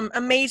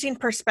amazing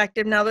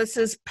perspective. Now, this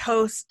is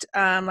post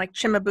like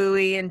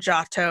Cimabue and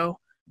Giotto,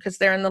 because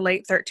they're in the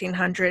late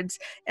 1300s,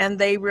 and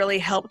they really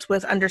helped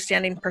with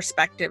understanding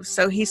perspective.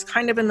 So he's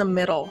kind of in the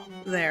middle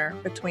there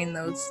between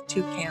those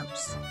two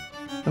camps.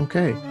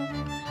 Okay.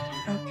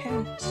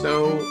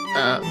 So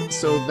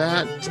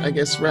that, I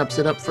guess, wraps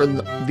it up for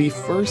the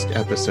first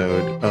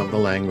episode of The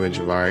Language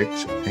of Art.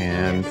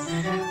 And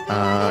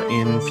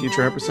in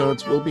future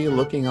episodes, we'll be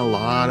looking a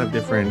lot of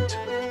different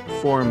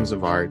forms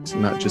of art,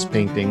 not just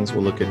paintings.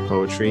 We'll look at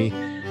poetry.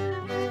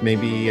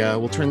 Maybe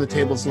we'll turn the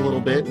tables a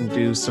little bit and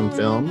do some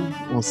film.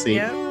 We'll see.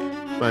 Yep.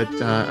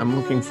 But I'm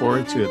looking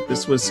forward to it.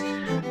 This was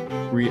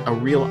a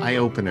real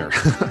eye-opener.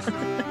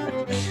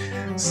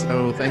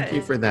 So thank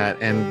you for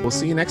that. And we'll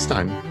see you next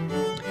time.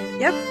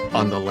 Yep.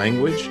 On The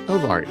Language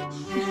of Art.